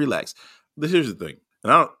 Like relax. Here's the thing,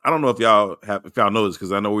 and I don't know if y'all know this,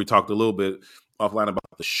 because I know we talked a little bit offline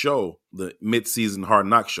about the show, the mid-season Hard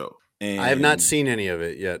Knock show. And I have not seen any of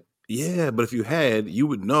it yet. Yeah, but if you had, you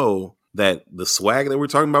would know that the swag that we're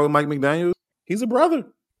talking about with Mike McDaniels, he's a brother.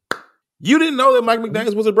 You didn't know that Mike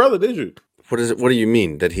McDaniels was a brother, did you? What is it? What do you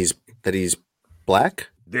mean? That he's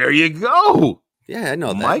black? There you go. Yeah, I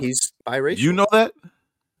know Mike, that. He's biracial. You know that?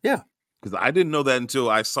 Yeah. Because I didn't know that until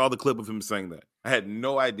I saw the clip of him saying that. I had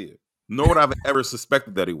no idea, nor would I've ever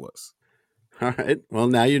suspected that he was. All right. Well,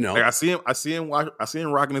 now you know. Like, I see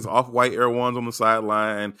him rocking his off-white Air Ones on the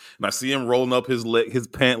sideline, and I see him rolling up his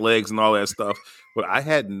pant legs and all that stuff. But I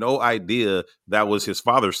had no idea that was his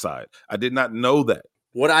father's side. I did not know that.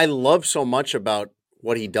 What I love so much about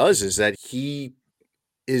what he does is that he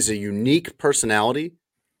is a unique personality.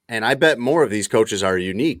 And I bet more of these coaches are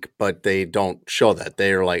unique, but they don't show that.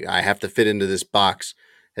 They are like, I have to fit into this box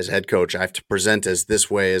as a head coach. I have to present as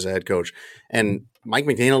this way as a head coach. And Mike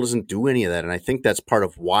McDaniel doesn't do any of that. And I think that's part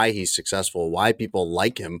of why he's successful, why people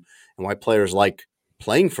like him, and why players like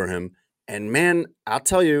playing for him. And man, I'll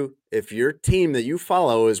tell you, if your team that you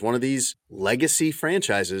follow is one of these legacy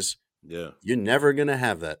franchises, you're never going to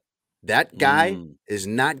have that. That guy is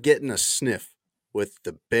not getting a sniff with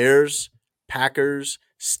the Bears, Packers,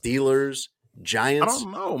 Steelers, Giants. I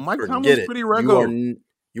don't know. Mike Tomlin's pretty regular.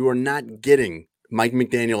 You are not getting Mike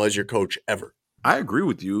McDaniel as your coach ever. I agree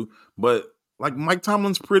with you, but like Mike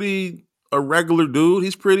Tomlin's pretty a regular dude.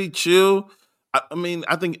 He's pretty chill. I mean,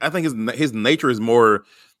 I think his nature is more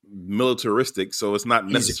militaristic, so it's not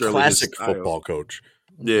necessarily a classic football coach.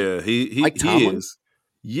 Yeah, he is.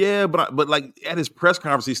 Yeah, but like at his press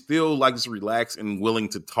conference, he's still like just relaxed and willing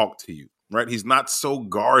to talk to you, right? He's not so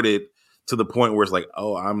guarded to the point where it's like,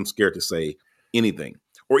 oh, I'm scared to say anything.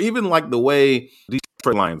 Or even like the way these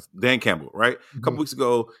Lions, Dan Campbell, right? A couple weeks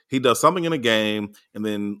ago, he does something in a game, and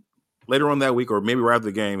then later on that week, or maybe right after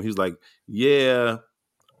the game, he's like, yeah,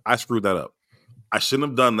 I screwed that up. I shouldn't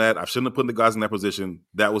have done that. I shouldn't have put the guys in that position.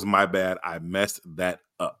 That was my bad. I messed that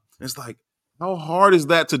up. And it's like, how hard is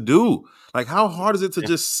that to do? Like, how hard is it to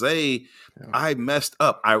just say, I messed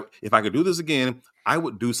up? If I could do this again, I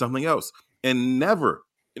would do something else. And never,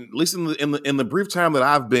 at least in the brief time that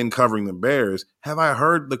I've been covering the Bears, have I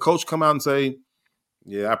heard the coach come out and say,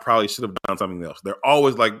 yeah, I probably should have done something else. They're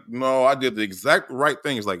always like, no, I did the exact right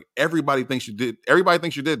thing. It's like, everybody thinks you did. Everybody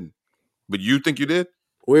thinks you didn't. But you think you did?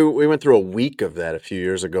 We went through a week of that a few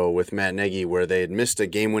years ago with Matt Nagy, where they had missed a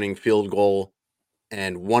game-winning field goal.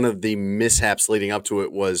 And one of the mishaps leading up to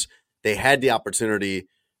it was they had the opportunity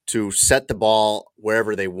to set the ball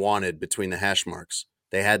wherever they wanted between the hash marks.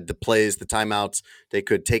 They had the plays, the timeouts. They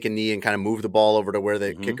could take a knee and kind of move the ball over to where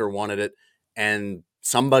the kicker wanted it. And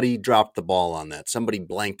somebody dropped the ball on that. Somebody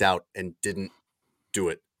blanked out and didn't do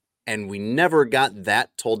it. And we never got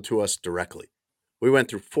that told to us directly. We went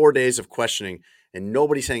through 4 days of questioning and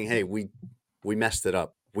nobody saying, hey, we messed it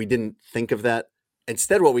up. We didn't think of that.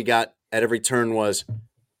 Instead, what we got at every turn was,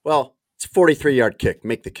 well, it's a 43-yard kick.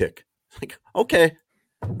 Make the kick. Like, okay,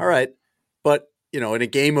 all right. But in a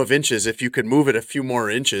game of inches, if you could move it a few more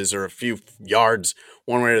inches or a few yards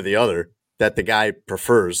one way or the other that the guy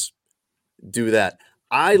prefers, do that.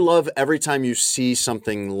 I love every time you see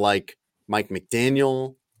something like Mike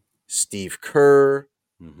McDaniel, Steve Kerr,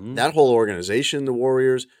 that whole organization, the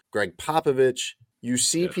Warriors, Greg Popovich. You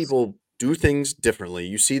see people do things differently.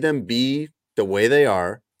 You see them be the way they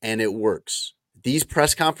are, and it works. These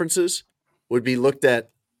press conferences would be looked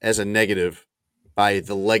at as a negative by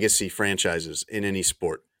the legacy franchises in any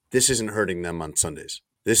sport. This isn't hurting them on Sundays.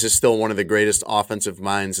 This is still one of the greatest offensive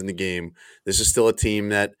minds in the game. This is still a team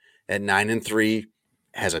that at 9-3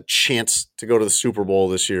 has a chance to go to the Super Bowl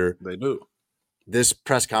this year. They do. This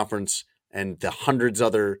press conference and the hundreds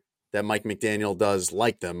other that Mike McDaniel does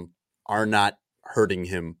like them are not hurting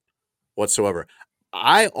him whatsoever.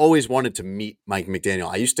 I always wanted to meet Mike McDaniel.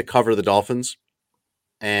 I used to cover the Dolphins,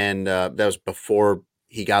 and that was before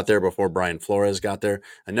he got there, before Brian Flores got there.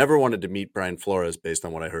 I never wanted to meet Brian Flores based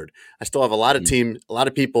on what I heard. I still have a lot of a lot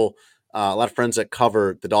of people, a lot of friends that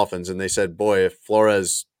cover the Dolphins, and they said, boy, if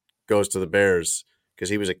Flores goes to the Bears, because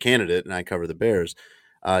he was a candidate and I cover the Bears,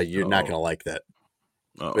 you're not going to like that.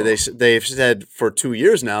 But they've said for 2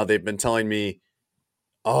 years now, they've been telling me,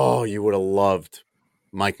 oh, you would have loved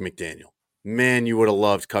Mike McDaniel. Man, you would have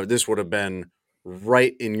loved cover. This would have been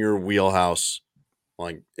right in your wheelhouse,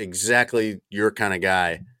 like exactly your kind of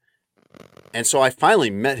guy. And so I finally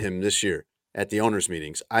met him this year at the owners'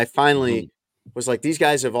 meetings. I finally was like, these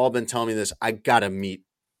guys have all been telling me this. I got to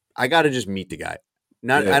just meet the guy.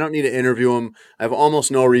 I don't need to interview him. I have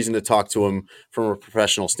almost no reason to talk to him from a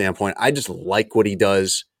professional standpoint. I just like what he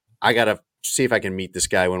does. I got to see if I can meet this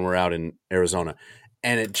guy when we're out in Arizona.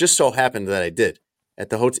 And it just so happened that I did. At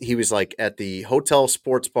the hotel, he was like at the hotel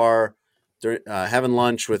sports bar, having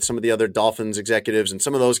lunch with some of the other Dolphins executives, and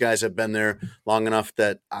some of those guys have been there long enough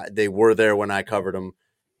that they were there when I covered them.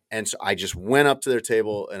 And so I just went up to their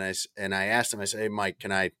table and I asked him. I said, "Hey, Mike,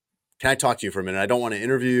 can I talk to you for a minute? I don't want to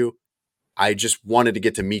interview you. I just wanted to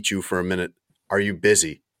get to meet you for a minute. Are you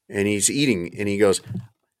busy?" And he's eating, and he goes,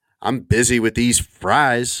 "I'm busy with these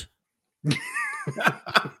fries."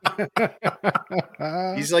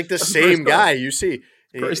 He's like the same guy you see.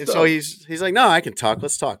 And so he's like, "No, I can talk.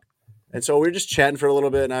 Let's talk." And so we were just chatting for a little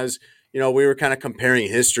bit, and I was, we were kind of comparing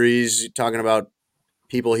histories, talking about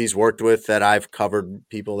people he's worked with that I've covered,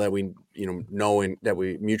 people that we, know and that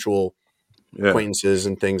we mutual acquaintances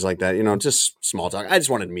and things like that. Just small talk. I just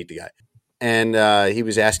wanted to meet the guy. And he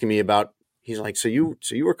was asking me about. He's like, "So you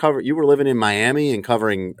were living in Miami and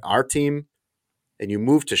covering our team, and you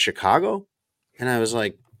moved to Chicago?" And I was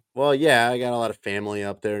like, "Well, yeah, I got a lot of family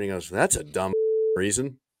up there." And he goes, "That's a dumb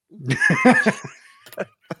reason."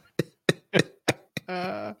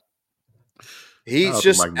 He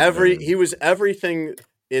was everything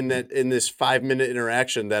in this 5-minute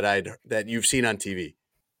interaction that you've seen on TV,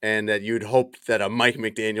 and that you'd hope that a Mike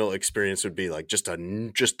McDaniel experience would be like. Just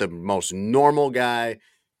the most normal guy,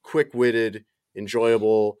 quick-witted,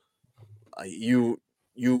 enjoyable. You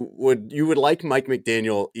would like Mike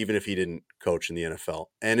McDaniel even if he didn't coach in the NFL.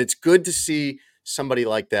 And it's good to see somebody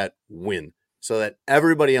like that win so that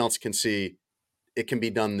everybody else can see it can be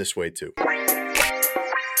done this way too.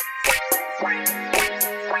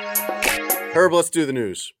 Herb, let's do the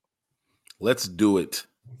news. Let's do it.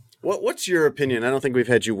 What's your opinion? I don't think we've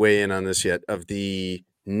had you weigh in on this yet, of the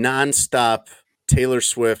nonstop Taylor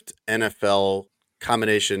Swift NFL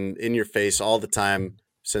combination in your face all the time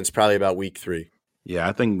since probably about week 3. Yeah,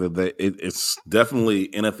 I think that it's definitely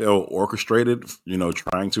NFL orchestrated,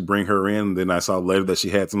 trying to bring her in. Then I saw later that she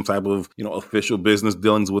had some type of, official business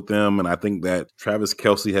dealings with them. And I think that Travis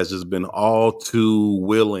Kelce has just been all too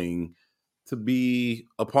willing to be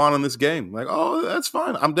a pawn in this game. Like, oh, that's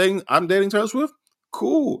fine. I'm dating Taylor Swift.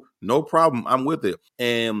 Cool. No problem. I'm with it.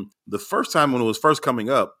 And the first time when it was first coming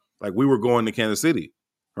up, like we were going to Kansas City.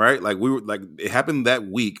 Right? Like it happened that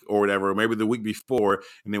week or whatever, or maybe the week before.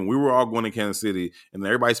 And then we were all going to Kansas City, and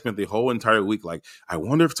everybody spent the whole entire week like, I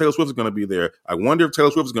wonder if Taylor Swift is going to be there. I wonder if Taylor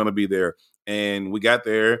Swift is going to be there. And we got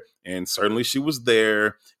there, and certainly she was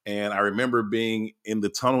there. And I remember being in the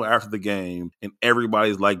tunnel after the game, and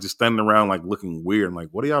everybody's like just standing around, like looking weird. I'm like,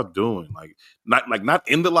 what are y'all doing? Not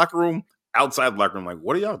in the locker room, outside the locker room. Like,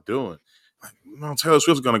 what are y'all doing? Like, no, Taylor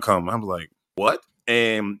Swift's going to come. I'm like, what?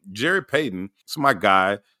 And Jerry Payton, it's my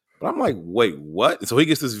guy, but I'm like, wait, what? And so he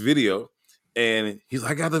gets this video, and he's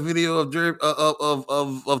like, I got the video of Jerry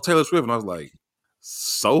of Taylor Swift, and I was like,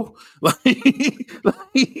 so, and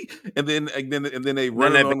then they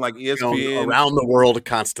run it on like ESPN around the world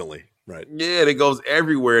constantly. Right. Yeah, it goes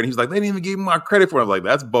everywhere. And he's like, they didn't even give me my credit for it. I'm like,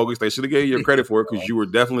 that's bogus. They should have gave you your credit for it because you were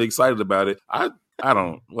definitely excited about it. I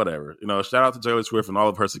don't, whatever. Shout out to Taylor Swift and all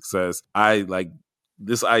of her success. I like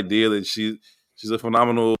this idea that she's a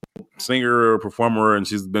phenomenal singer or performer and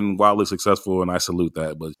she's been wildly successful, and I salute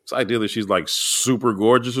that. But this idea that she's like super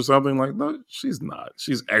gorgeous or something, like, no, she's not.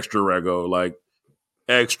 She's extra rego. Like,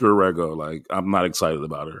 I'm not excited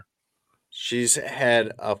about her. She's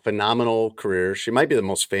had a phenomenal career. She might be the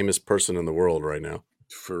most famous person in the world right now.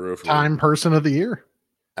 For real. Time Person of the Year.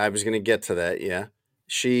 I was going to get to that. Yeah.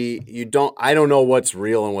 I don't know what's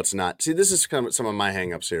real and what's not. See, this is kind of some of my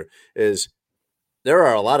hangups here is there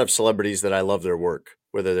are a lot of celebrities that I love their work,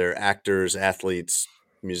 whether they're actors, athletes,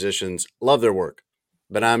 musicians, love their work,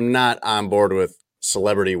 but I'm not on board with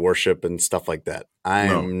celebrity worship and stuff like that.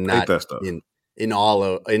 I'm not in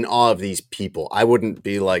awe of these people. I wouldn't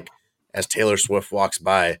be like, as Taylor Swift walks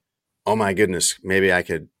by, oh my goodness, maybe I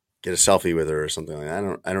could get a selfie with her or something like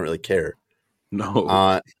that. I don't really care.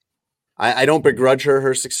 No. I don't begrudge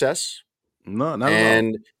her success. No, not at all.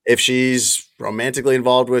 And if she's romantically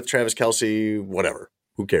involved with Travis Kelce, whatever,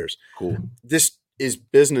 who cares? Cool. This is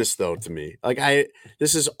business though to me. Like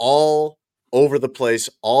this is all over the place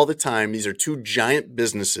all the time. These are two giant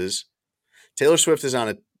businesses. Taylor Swift is on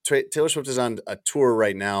a tour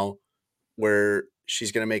right now where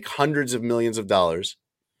she's going to make hundreds of millions of dollars.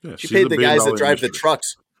 Yeah, she paid the guys that drive the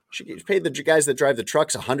trucks. She paid the guys that drive the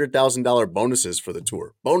trucks $100,000 bonuses for the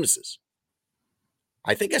tour. Bonuses.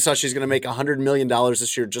 I think I saw she's going to make $100 million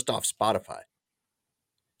this year just off Spotify.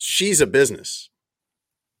 She's a business.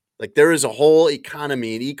 Like there is a whole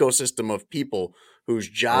economy, an ecosystem of people whose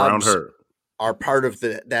jobs are part of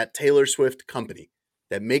that Taylor Swift company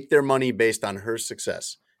that make their money based on her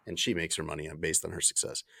success. And she makes her money based on her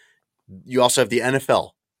success. You also have the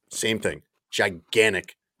NFL, same thing,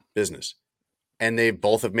 gigantic business. And they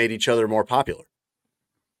both have made each other more popular.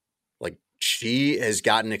 Like she has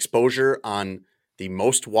gotten exposure on the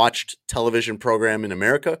most watched television program in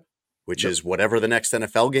America, which is whatever the next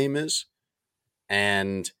NFL game is.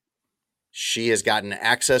 And she has gotten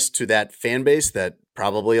access to that fan base that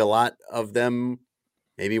probably a lot of them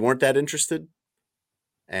maybe weren't that interested.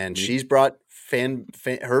 And she's brought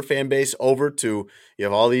her fan base over to, you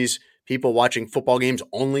have all these people watching football games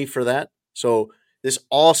only for that. So this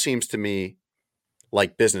all seems to me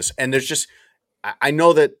like business. And there's just, I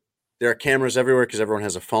know that there are cameras everywhere because everyone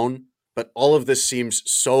has a phone, but all of this seems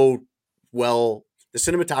so well, the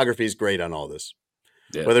cinematography is great on all this.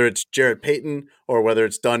 Yeah. Whether it's Jarrett Payton or whether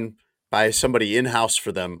it's done by somebody in-house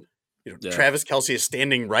for them. Travis Kelce is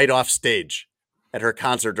standing right off stage at her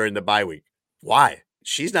concert during the bye week. Why?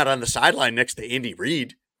 She's not on the sideline next to Andy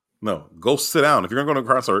Reid. No, go sit down. If you're going to go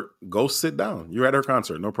to a concert, go sit down. You're at her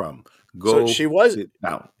concert, no problem. Go sit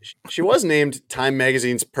down. She was named Time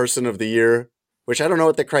Magazine's Person of the Year, which I don't know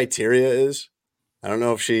what the criteria is. I don't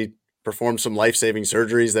know if she performed some life-saving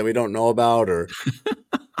surgeries that we don't know about, or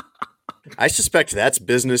I suspect that's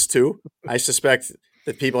business too. I suspect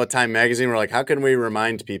that people at Time Magazine were like, how can we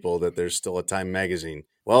remind people that there's still a Time Magazine?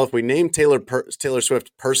 Well, if we name Taylor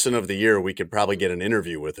Swift Person of the Year, we could probably get an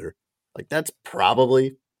interview with her. Like, that's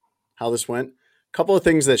probably how this went. A couple of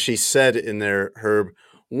things that she said in there, Herb.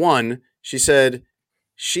 One, she said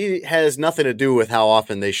she has nothing to do with how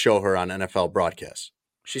often they show her on NFL broadcasts.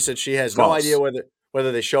 She said she has no idea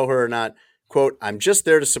whether they show her or not. Quote, I'm just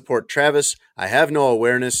there to support Travis. I have no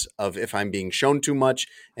awareness of if I'm being shown too much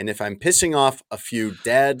and if I'm pissing off a few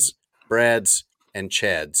dads, Brads, and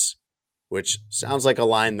Chads, which sounds like a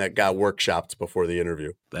line that got workshopped before the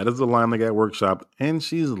interview. That is the line that got workshopped, and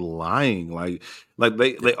she's lying. Like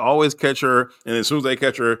they always catch her, and as soon as they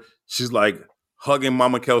catch her, she's like hugging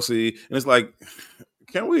Mama Kelce, and it's like,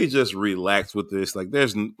 can we just relax with this? Like,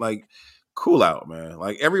 there's like, cool out, man.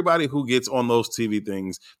 Like, everybody who gets on those TV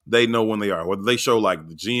things, they know when they are. Whether they show like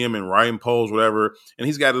the GM and Ryan Poles, whatever, and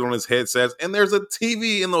he's got it on his headsets, and there's a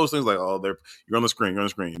TV in those things. Like, oh, you're on the screen,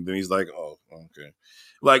 And then he's like, oh, okay.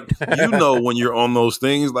 Like, you know when you're on those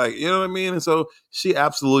things, like, you know what I mean? And so she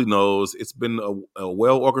absolutely knows. It's been a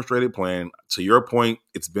well-orchestrated plan. To your point,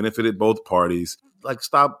 it's benefited both parties. Like,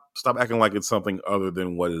 stop acting like it's something other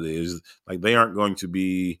than what it is. Like, they aren't going to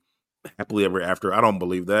be happily ever after. I don't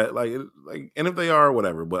believe that. Like, and if they are,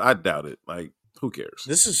 whatever. But I doubt it. Like, who cares?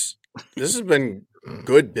 This has been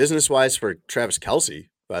good business-wise for Travis Kelce,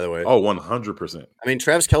 by the way. Oh, 100%. I mean,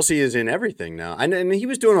 Travis Kelce is in everything now. And he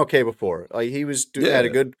was doing okay before. Like, he was had a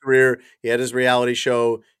good career. He had his reality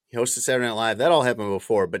show. He hosted Saturday Night Live. That all happened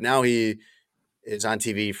before. But now he is on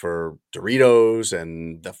TV for Doritos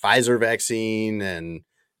and the Pfizer vaccine, and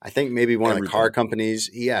I think maybe one of the car companies.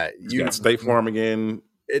 Yeah. You got State Farm again.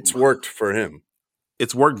 It's worked for him.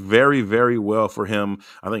 it's worked very, very well for him.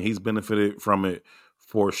 I think he's benefited from it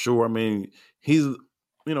for sure. I mean, he's,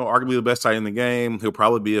 arguably the best tight end in the game. He'll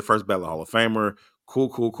probably be a first ballot Hall of Famer.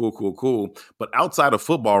 Cool. But outside of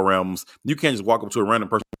football realms, you can't just walk up to a random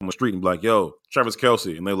person on the street and be like, yo, Travis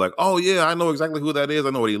Kelce. And they're like, oh, yeah, I know exactly who that is. I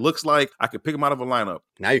know what he looks like. I could pick him out of a lineup.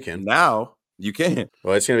 Now you can. Now you can.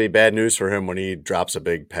 Well, it's going to be bad news for him when he drops a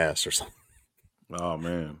big pass or something. Oh,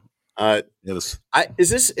 man. Is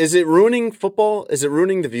it ruining football? Is it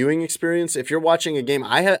ruining the viewing experience? If you're watching a game,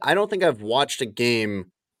 I don't think I've watched a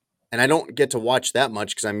game, and I don't get to watch that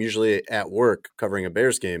much because I'm usually at work covering a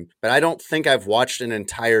Bears game, but I don't think I've watched an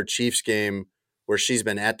entire Chiefs game where she's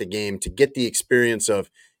been at the game to get the experience of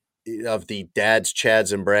the dads,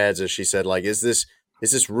 Chads, and Brads, as she said. Like, is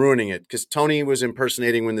this ruining it? Because Tony was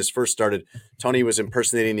impersonating when this first started. Tony was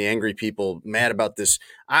impersonating the angry people, mad about this.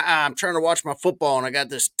 I'm trying to watch my football, and I got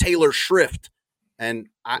this Taylor Swift. And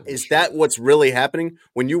is that what's really happening?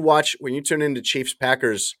 When you turn into Chiefs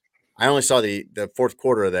Packers, I only saw the fourth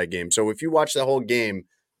quarter of that game. So if you watch the whole game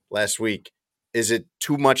last week, is it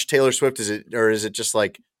too much Taylor Swift? Is it just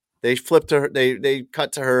like they flipped to her, they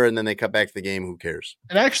cut to her and then they cut back to the game? Who cares?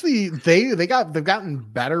 And actually, they've gotten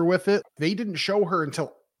better with it. They didn't show her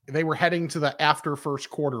until they were heading to the after first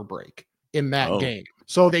quarter break in that game.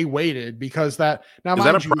 So they waited because that now is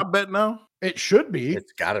that a prop bet now? It should be.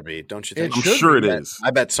 It's got to be, don't you think? I'm sure it is. I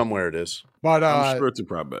bet somewhere it is. But I'm sure it's a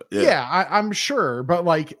prop bet. I'm sure. But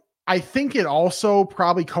like, I think it also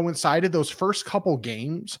probably coincided those first couple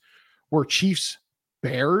games were Chiefs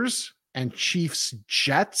Bears and Chiefs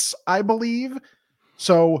Jets, I believe.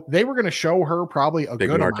 So they were going to show her probably a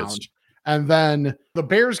good amount. And then the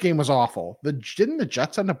Bears game was awful. Didn't the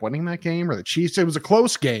Jets end up winning that game or the Chiefs? It was a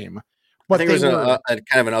close game. But I think it was a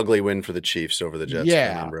kind of an ugly win for the Chiefs over the Jets.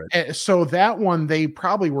 Yeah. So that one, they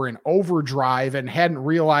probably were in overdrive and hadn't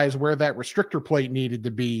realized where that restrictor plate needed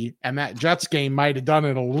to be. And that Jets game might have done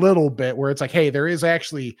it a little bit where it's like, hey, there is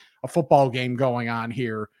actually a football game going on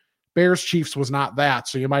here. Bears Chiefs was not that.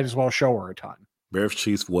 So you might as well show her a ton. Bears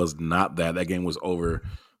Chiefs was not that. That game was over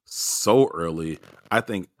so early. I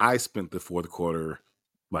think I spent the fourth quarter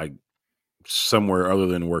like somewhere other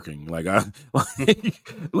than working. Like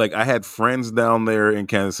I had friends down there in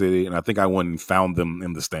Kansas City, and I think I went and found them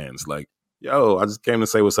in the stands. Like, yo, I just came to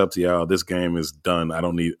say what's up to y'all. This game is done. I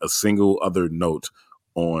don't need a single other note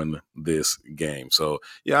on this game. So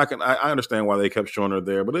yeah, I understand why they kept showing her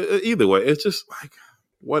there, but either way, it's just like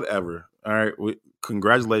whatever. All right,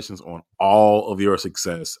 congratulations on all of your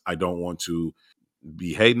success. I don't want to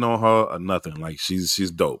be hating on her or nothing. Like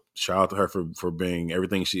she's dope. Shout out to her for being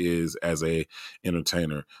everything she is as a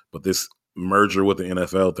entertainer. But this merger with the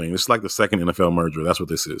NFL thing, it's like the second NFL merger. That's what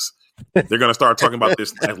this is. They're gonna start talking about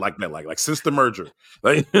this like that, like since the merger.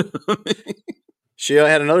 Like she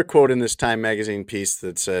had another quote in this Time magazine piece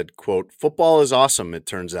that said, quote, "Football is awesome, it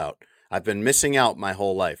turns out. I've been missing out my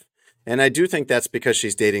whole life." And I do think that's because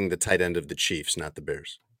she's dating the tight end of the Chiefs, not the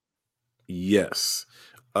Bears. Yes.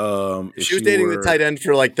 If she was dating the tight end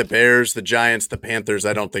for like the Bears, the Giants, the Panthers,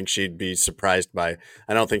 I don't think she'd be surprised by.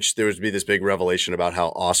 I don't think there would be this big revelation about how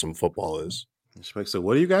awesome football is. So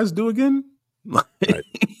what do you guys do again? Right.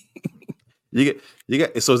 you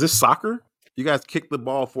get. So is this soccer? You guys kick the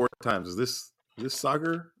ball 4 times. Is this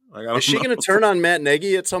soccer? Like, is she going to turn on Matt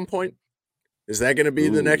Nagy at some point? Is that going to be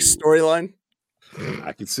the next storyline?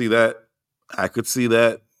 I could see that.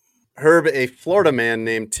 Herb, a Florida man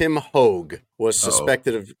named Tim Hogue, was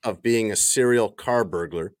suspected of being a serial car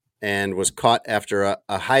burglar and was caught after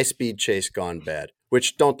a high-speed chase gone bad,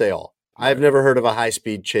 which don't they all? I've never heard of a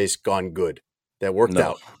high-speed chase gone good that worked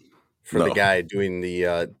out for the guy doing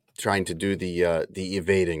trying to do the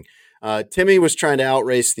evading. Timmy was trying to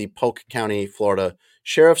outrace the Polk County, Florida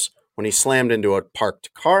sheriffs when he slammed into a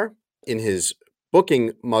parked car. In his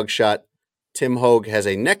booking mugshot, Tim Hogue has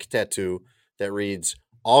a neck tattoo that reads,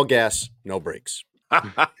 "All gas, no brakes."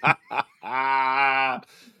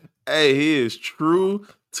 Hey, he is true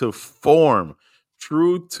to form.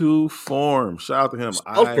 True to form. Shout out to him.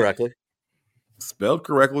 Spelled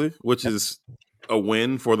correctly, which is a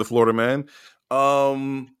win for the Florida man.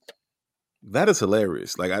 That is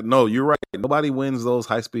hilarious. Like, I know you're right. Nobody wins those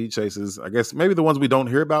high-speed chases. I guess maybe the ones we don't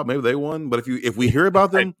hear about, maybe they won. But if we hear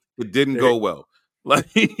about them, it didn't go well. Like,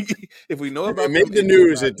 if we know about it made the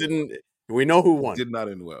news, it didn't. We know who won. It did not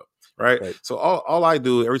end well. Right. So all I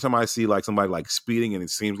do every time I see like somebody like speeding and it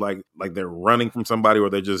seems like they're running from somebody or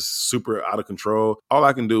they're just super out of control, all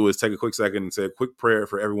I can do is take a quick second and say a quick prayer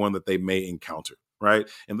for everyone that they may encounter. Right.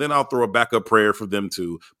 And then I'll throw a backup prayer for them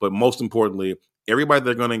too. But most importantly, everybody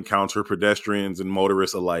they're going to encounter, pedestrians and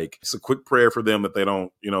motorists alike, it's a quick prayer for them that they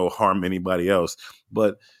don't, harm anybody else.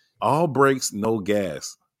 But All brakes, no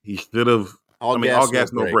gas. He should have. All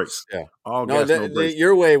gas, no brakes. Yeah. All gas, no brakes.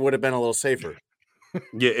 Your way would have been a little safer.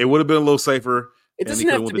 Yeah, it would have been a little safer. It doesn't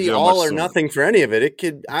have to be all or nothing for any of it. It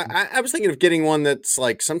could. I was thinking of getting one that's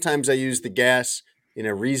like sometimes I use the gas in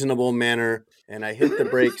a reasonable manner and I hit the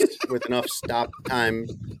brakes with enough stop time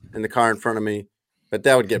in the car in front of me, but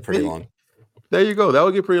that would get pretty long. There you go. That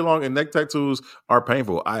would get pretty long, and neck tattoos are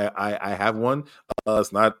painful. I have one.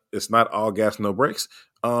 It's not all gas, no brakes.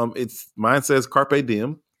 It's mine says Carpe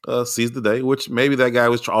Diem, seize the day, which maybe that guy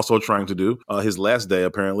was also trying to do his last day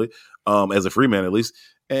apparently, as a free man at least.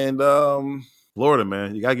 And Florida,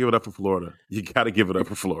 man, you gotta give it up for Florida. You gotta give it up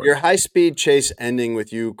for Florida. Your high-speed chase ending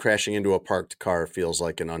with you crashing into a parked car feels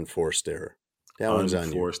like an unforced error. That one's on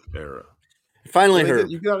you. Unforced error. Finally, Herb.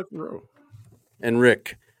 You got it, bro. And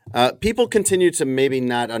Rick. People continue to maybe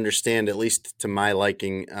not understand, at least to my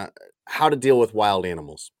liking, how to deal with wild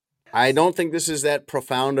animals. I don't think this is that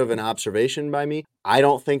profound of an observation by me. I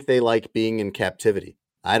don't think they like being in captivity.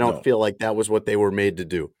 I don't feel like that was what they were made to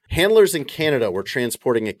do. Handlers in Canada were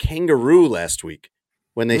transporting a kangaroo last week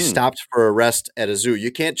when they stopped for arrest at a zoo.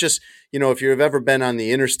 You can't just, if you've ever been on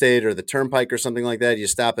the interstate or the turnpike or something like that, you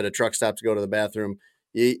stop at a truck stop to go to the bathroom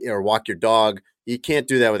or walk your dog. You can't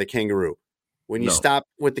do that with a kangaroo. When you stop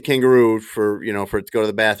with the kangaroo for it to go to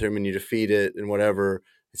the bathroom and you to feed it and whatever,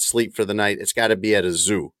 sleep for the night, it's got to be at a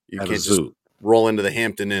zoo. You can't just roll into the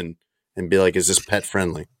Hampton Inn and be like, is this pet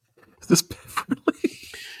friendly? Is this pet friendly?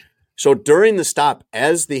 So during the stop,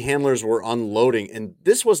 as the handlers were unloading, and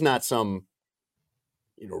this was not some,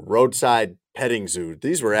 roadside petting zoo.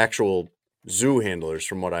 These were actual zoo handlers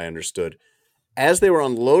from what I understood. As they were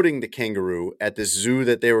unloading the kangaroo at this zoo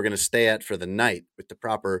that they were going to stay at for the night with the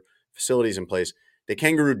proper facilities in place, the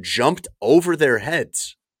kangaroo jumped over their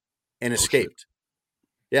heads and escaped.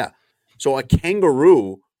 Yeah. So a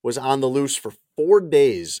kangaroo was on the loose for 4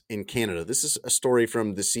 days in Canada. This is a story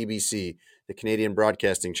from the CBC, the Canadian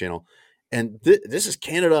Broadcasting Channel. And this is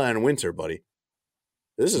Canada in winter, buddy.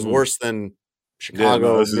 This is worse than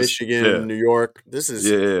Chicago, Michigan, New York. This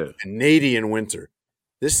is Canadian winter.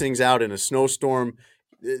 This thing's out in a snowstorm.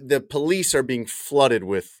 The police are being flooded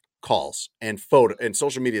with calls and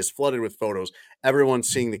social media is flooded with photos. Everyone's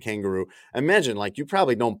seeing the kangaroo. Imagine, you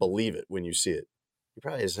probably don't believe it when you see it. You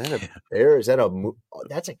probably, is that a bear? Is that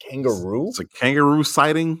that's a kangaroo? It's a kangaroo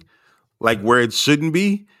sighting, where it shouldn't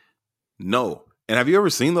be. No. And have you ever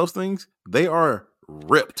seen those things? They are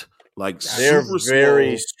ripped, they're super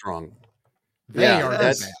very small. Strong. They are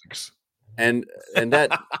bags. And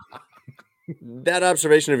that that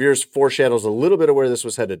observation of yours foreshadows a little bit of where this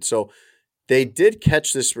was headed. So they did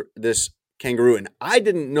catch this kangaroo, and I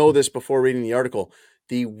didn't know this before reading the article.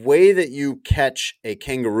 The way that you catch a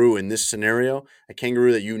kangaroo in this scenario, a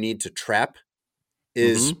kangaroo that you need to trap,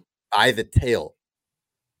 is by the tail,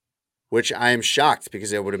 which I am shocked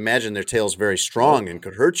because I would imagine their tail is very strong and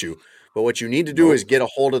could hurt you. But what you need to do is get a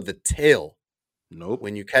hold of the tail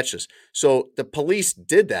when you catch this. So the police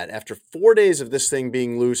did that. After 4 days of this thing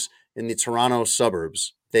being loose in the Toronto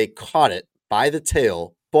suburbs, they caught it by the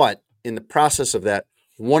tail. But in the process of that,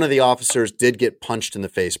 one of the officers did get punched in the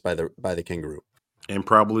face by the kangaroo. And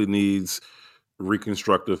probably needs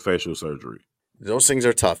reconstructive facial surgery. Those things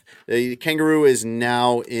are tough. The kangaroo is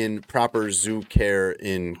now in proper zoo care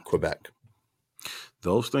in Quebec.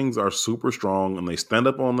 Those things are super strong, and they stand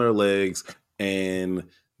up on their legs, and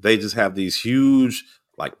they just have these huge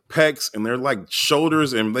pecs, and they're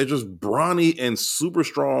shoulders, and they're just brawny and super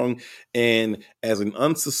strong. And as an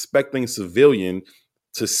unsuspecting civilian,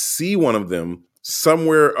 to see one of them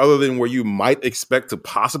somewhere other than where you might expect to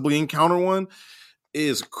possibly encounter one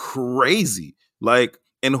is crazy.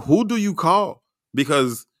 And who do you call?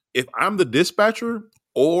 Because if I'm the dispatcher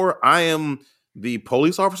or I am the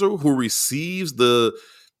police officer who receives the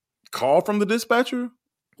call from the dispatcher,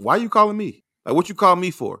 why are you calling me? What you call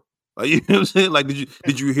me for? You know what I'm saying?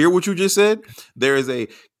 Did you hear what you just said? There is a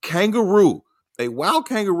kangaroo, a wild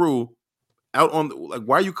kangaroo out on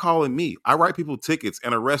why are you calling me? I write people tickets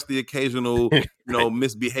and arrest the occasional,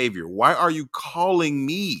 misbehavior. Why are you calling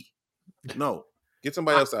me? No. Get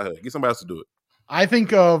somebody else out here. Get somebody else to do it. I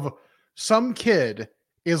think of some kid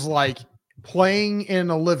is playing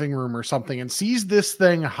in a living room or something and sees this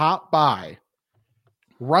thing hop by,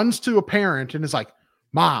 runs to a parent and is like,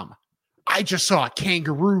 Mom, I just saw a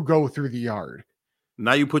kangaroo go through the yard.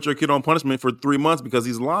 Now you put your kid on punishment for 3 months because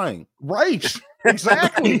he's lying. Right.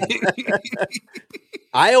 Exactly.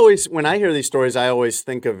 When I hear these stories, I always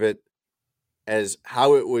think of it as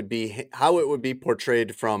how it would be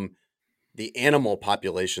portrayed from the animal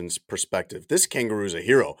population's perspective. This kangaroo is a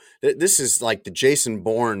hero. This is like the Jason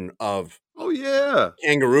Bourne of Oh, yeah.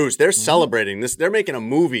 Kangaroos. They're celebrating this. They're making a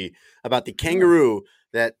movie about the kangaroo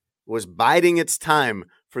that was biding its time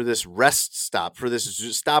for this rest stop, for this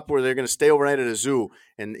stop where they're going to stay overnight at a zoo.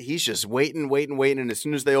 And he's just waiting. And as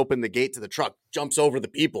soon as they open the gate to the truck, jumps over the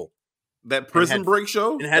people. That Prison Break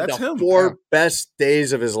show? And had the 4 best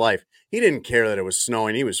days of his life. He didn't care that it was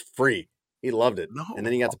snowing. He was free. He loved it. No, and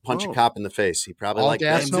then he got to punch a cop in the face. He probably liked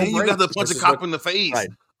that. And then you got to punch a cop in the face. Right.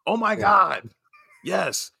 Oh, my God.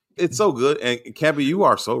 Yes. It's so good. And Cappy, you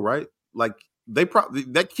are so right. Like,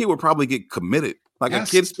 that kid would probably get committed. Like, a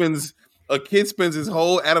kid spends his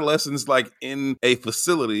whole adolescence like in a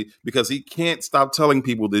facility because he can't stop telling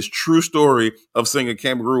people this true story of seeing a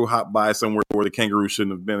kangaroo hop by somewhere where the kangaroo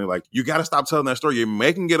shouldn't have been. And like, you got to stop telling that story. You're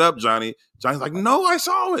making it up, Johnny. Johnny's like, no, I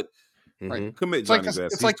saw it. Right. Commit Johnny's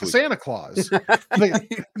ass. It's like the Santa Claus.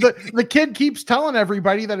 the kid keeps telling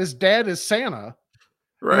everybody that his dad is Santa.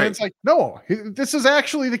 Right. And it's like, no, this is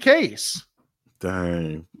actually the case.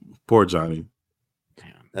 Dang. Poor Johnny.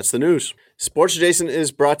 That's the news. Sports Adjacent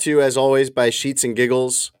is brought to you, as always, by Sheets and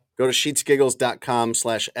Giggles. Go to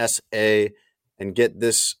sheetsgiggles.com/SA and get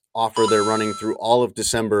this offer they're running through all of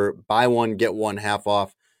December. Buy one, get one half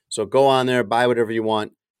off. So go on there, buy whatever you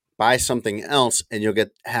want, buy something else, and you'll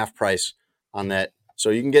get half price on that. So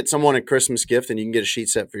you can get someone a Christmas gift and you can get a sheet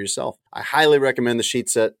set for yourself. I highly recommend the sheet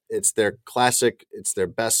set. It's their classic. It's their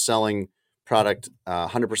best-selling product,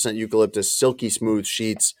 100% eucalyptus, silky smooth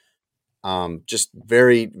sheets. Just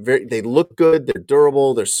very, very, they look good. They're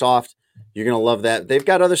durable. They're soft. You're going to love that. They've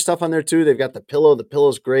got other stuff on there too. They've got the pillow. The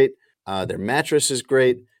pillow's great. Their mattress is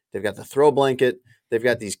great. They've got the throw blanket. They've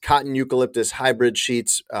got these cotton eucalyptus hybrid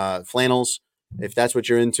sheets, flannels, if that's what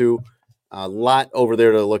you're into. A lot over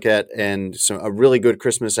there to look at and a really good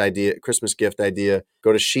Christmas gift idea.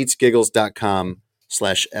 Go to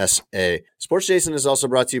sheetsgiggles.com/SA. Sports Jason is also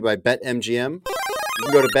brought to you by BetMGM. You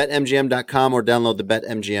can go to betmgm.com or download the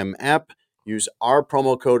BetMGM app. Use our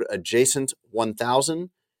promo code adjacent1000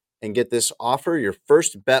 and get this offer. Your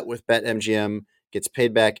first bet with BetMGM gets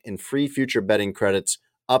paid back in free future betting credits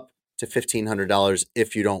up to $1,500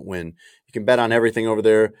 if you don't win. You can bet on everything over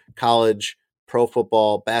there: college, pro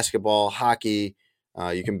football, basketball, hockey.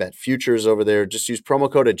 You can bet futures over there. Just use promo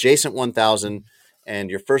code adjacent1000 and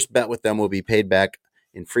your first bet with them will be paid back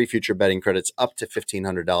in free future betting credits up to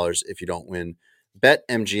 $1,500 if you don't win.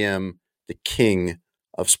 BetMGM, the king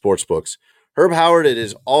of sportsbooks. Herb Howard, it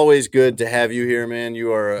is always good to have you here, man.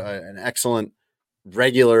 You are an excellent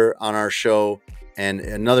regular on our show and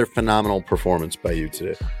another phenomenal performance by you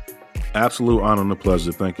today. Absolute honor and a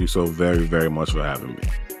pleasure. Thank you so very, very much for having me.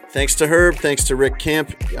 Thanks to Herb. Thanks to Rick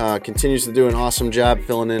Camp. Continues to do an awesome job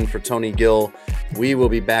filling in for Tony Gill. We will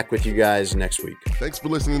be back with you guys next week. Thanks for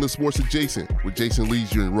listening to Sports Adjacent with Jason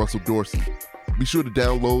Leisure and Russell Dorsey. Be sure to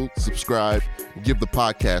download, subscribe, and give the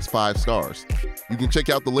podcast 5 stars. You can check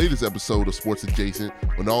out the latest episode of Sports Adjacent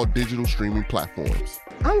on all digital streaming platforms.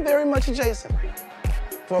 I'm very much adjacent.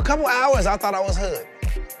 For a couple hours, I thought I was hood.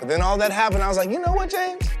 But then all that happened, I was like, you know what,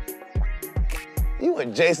 James? You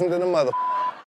adjacent to the mother.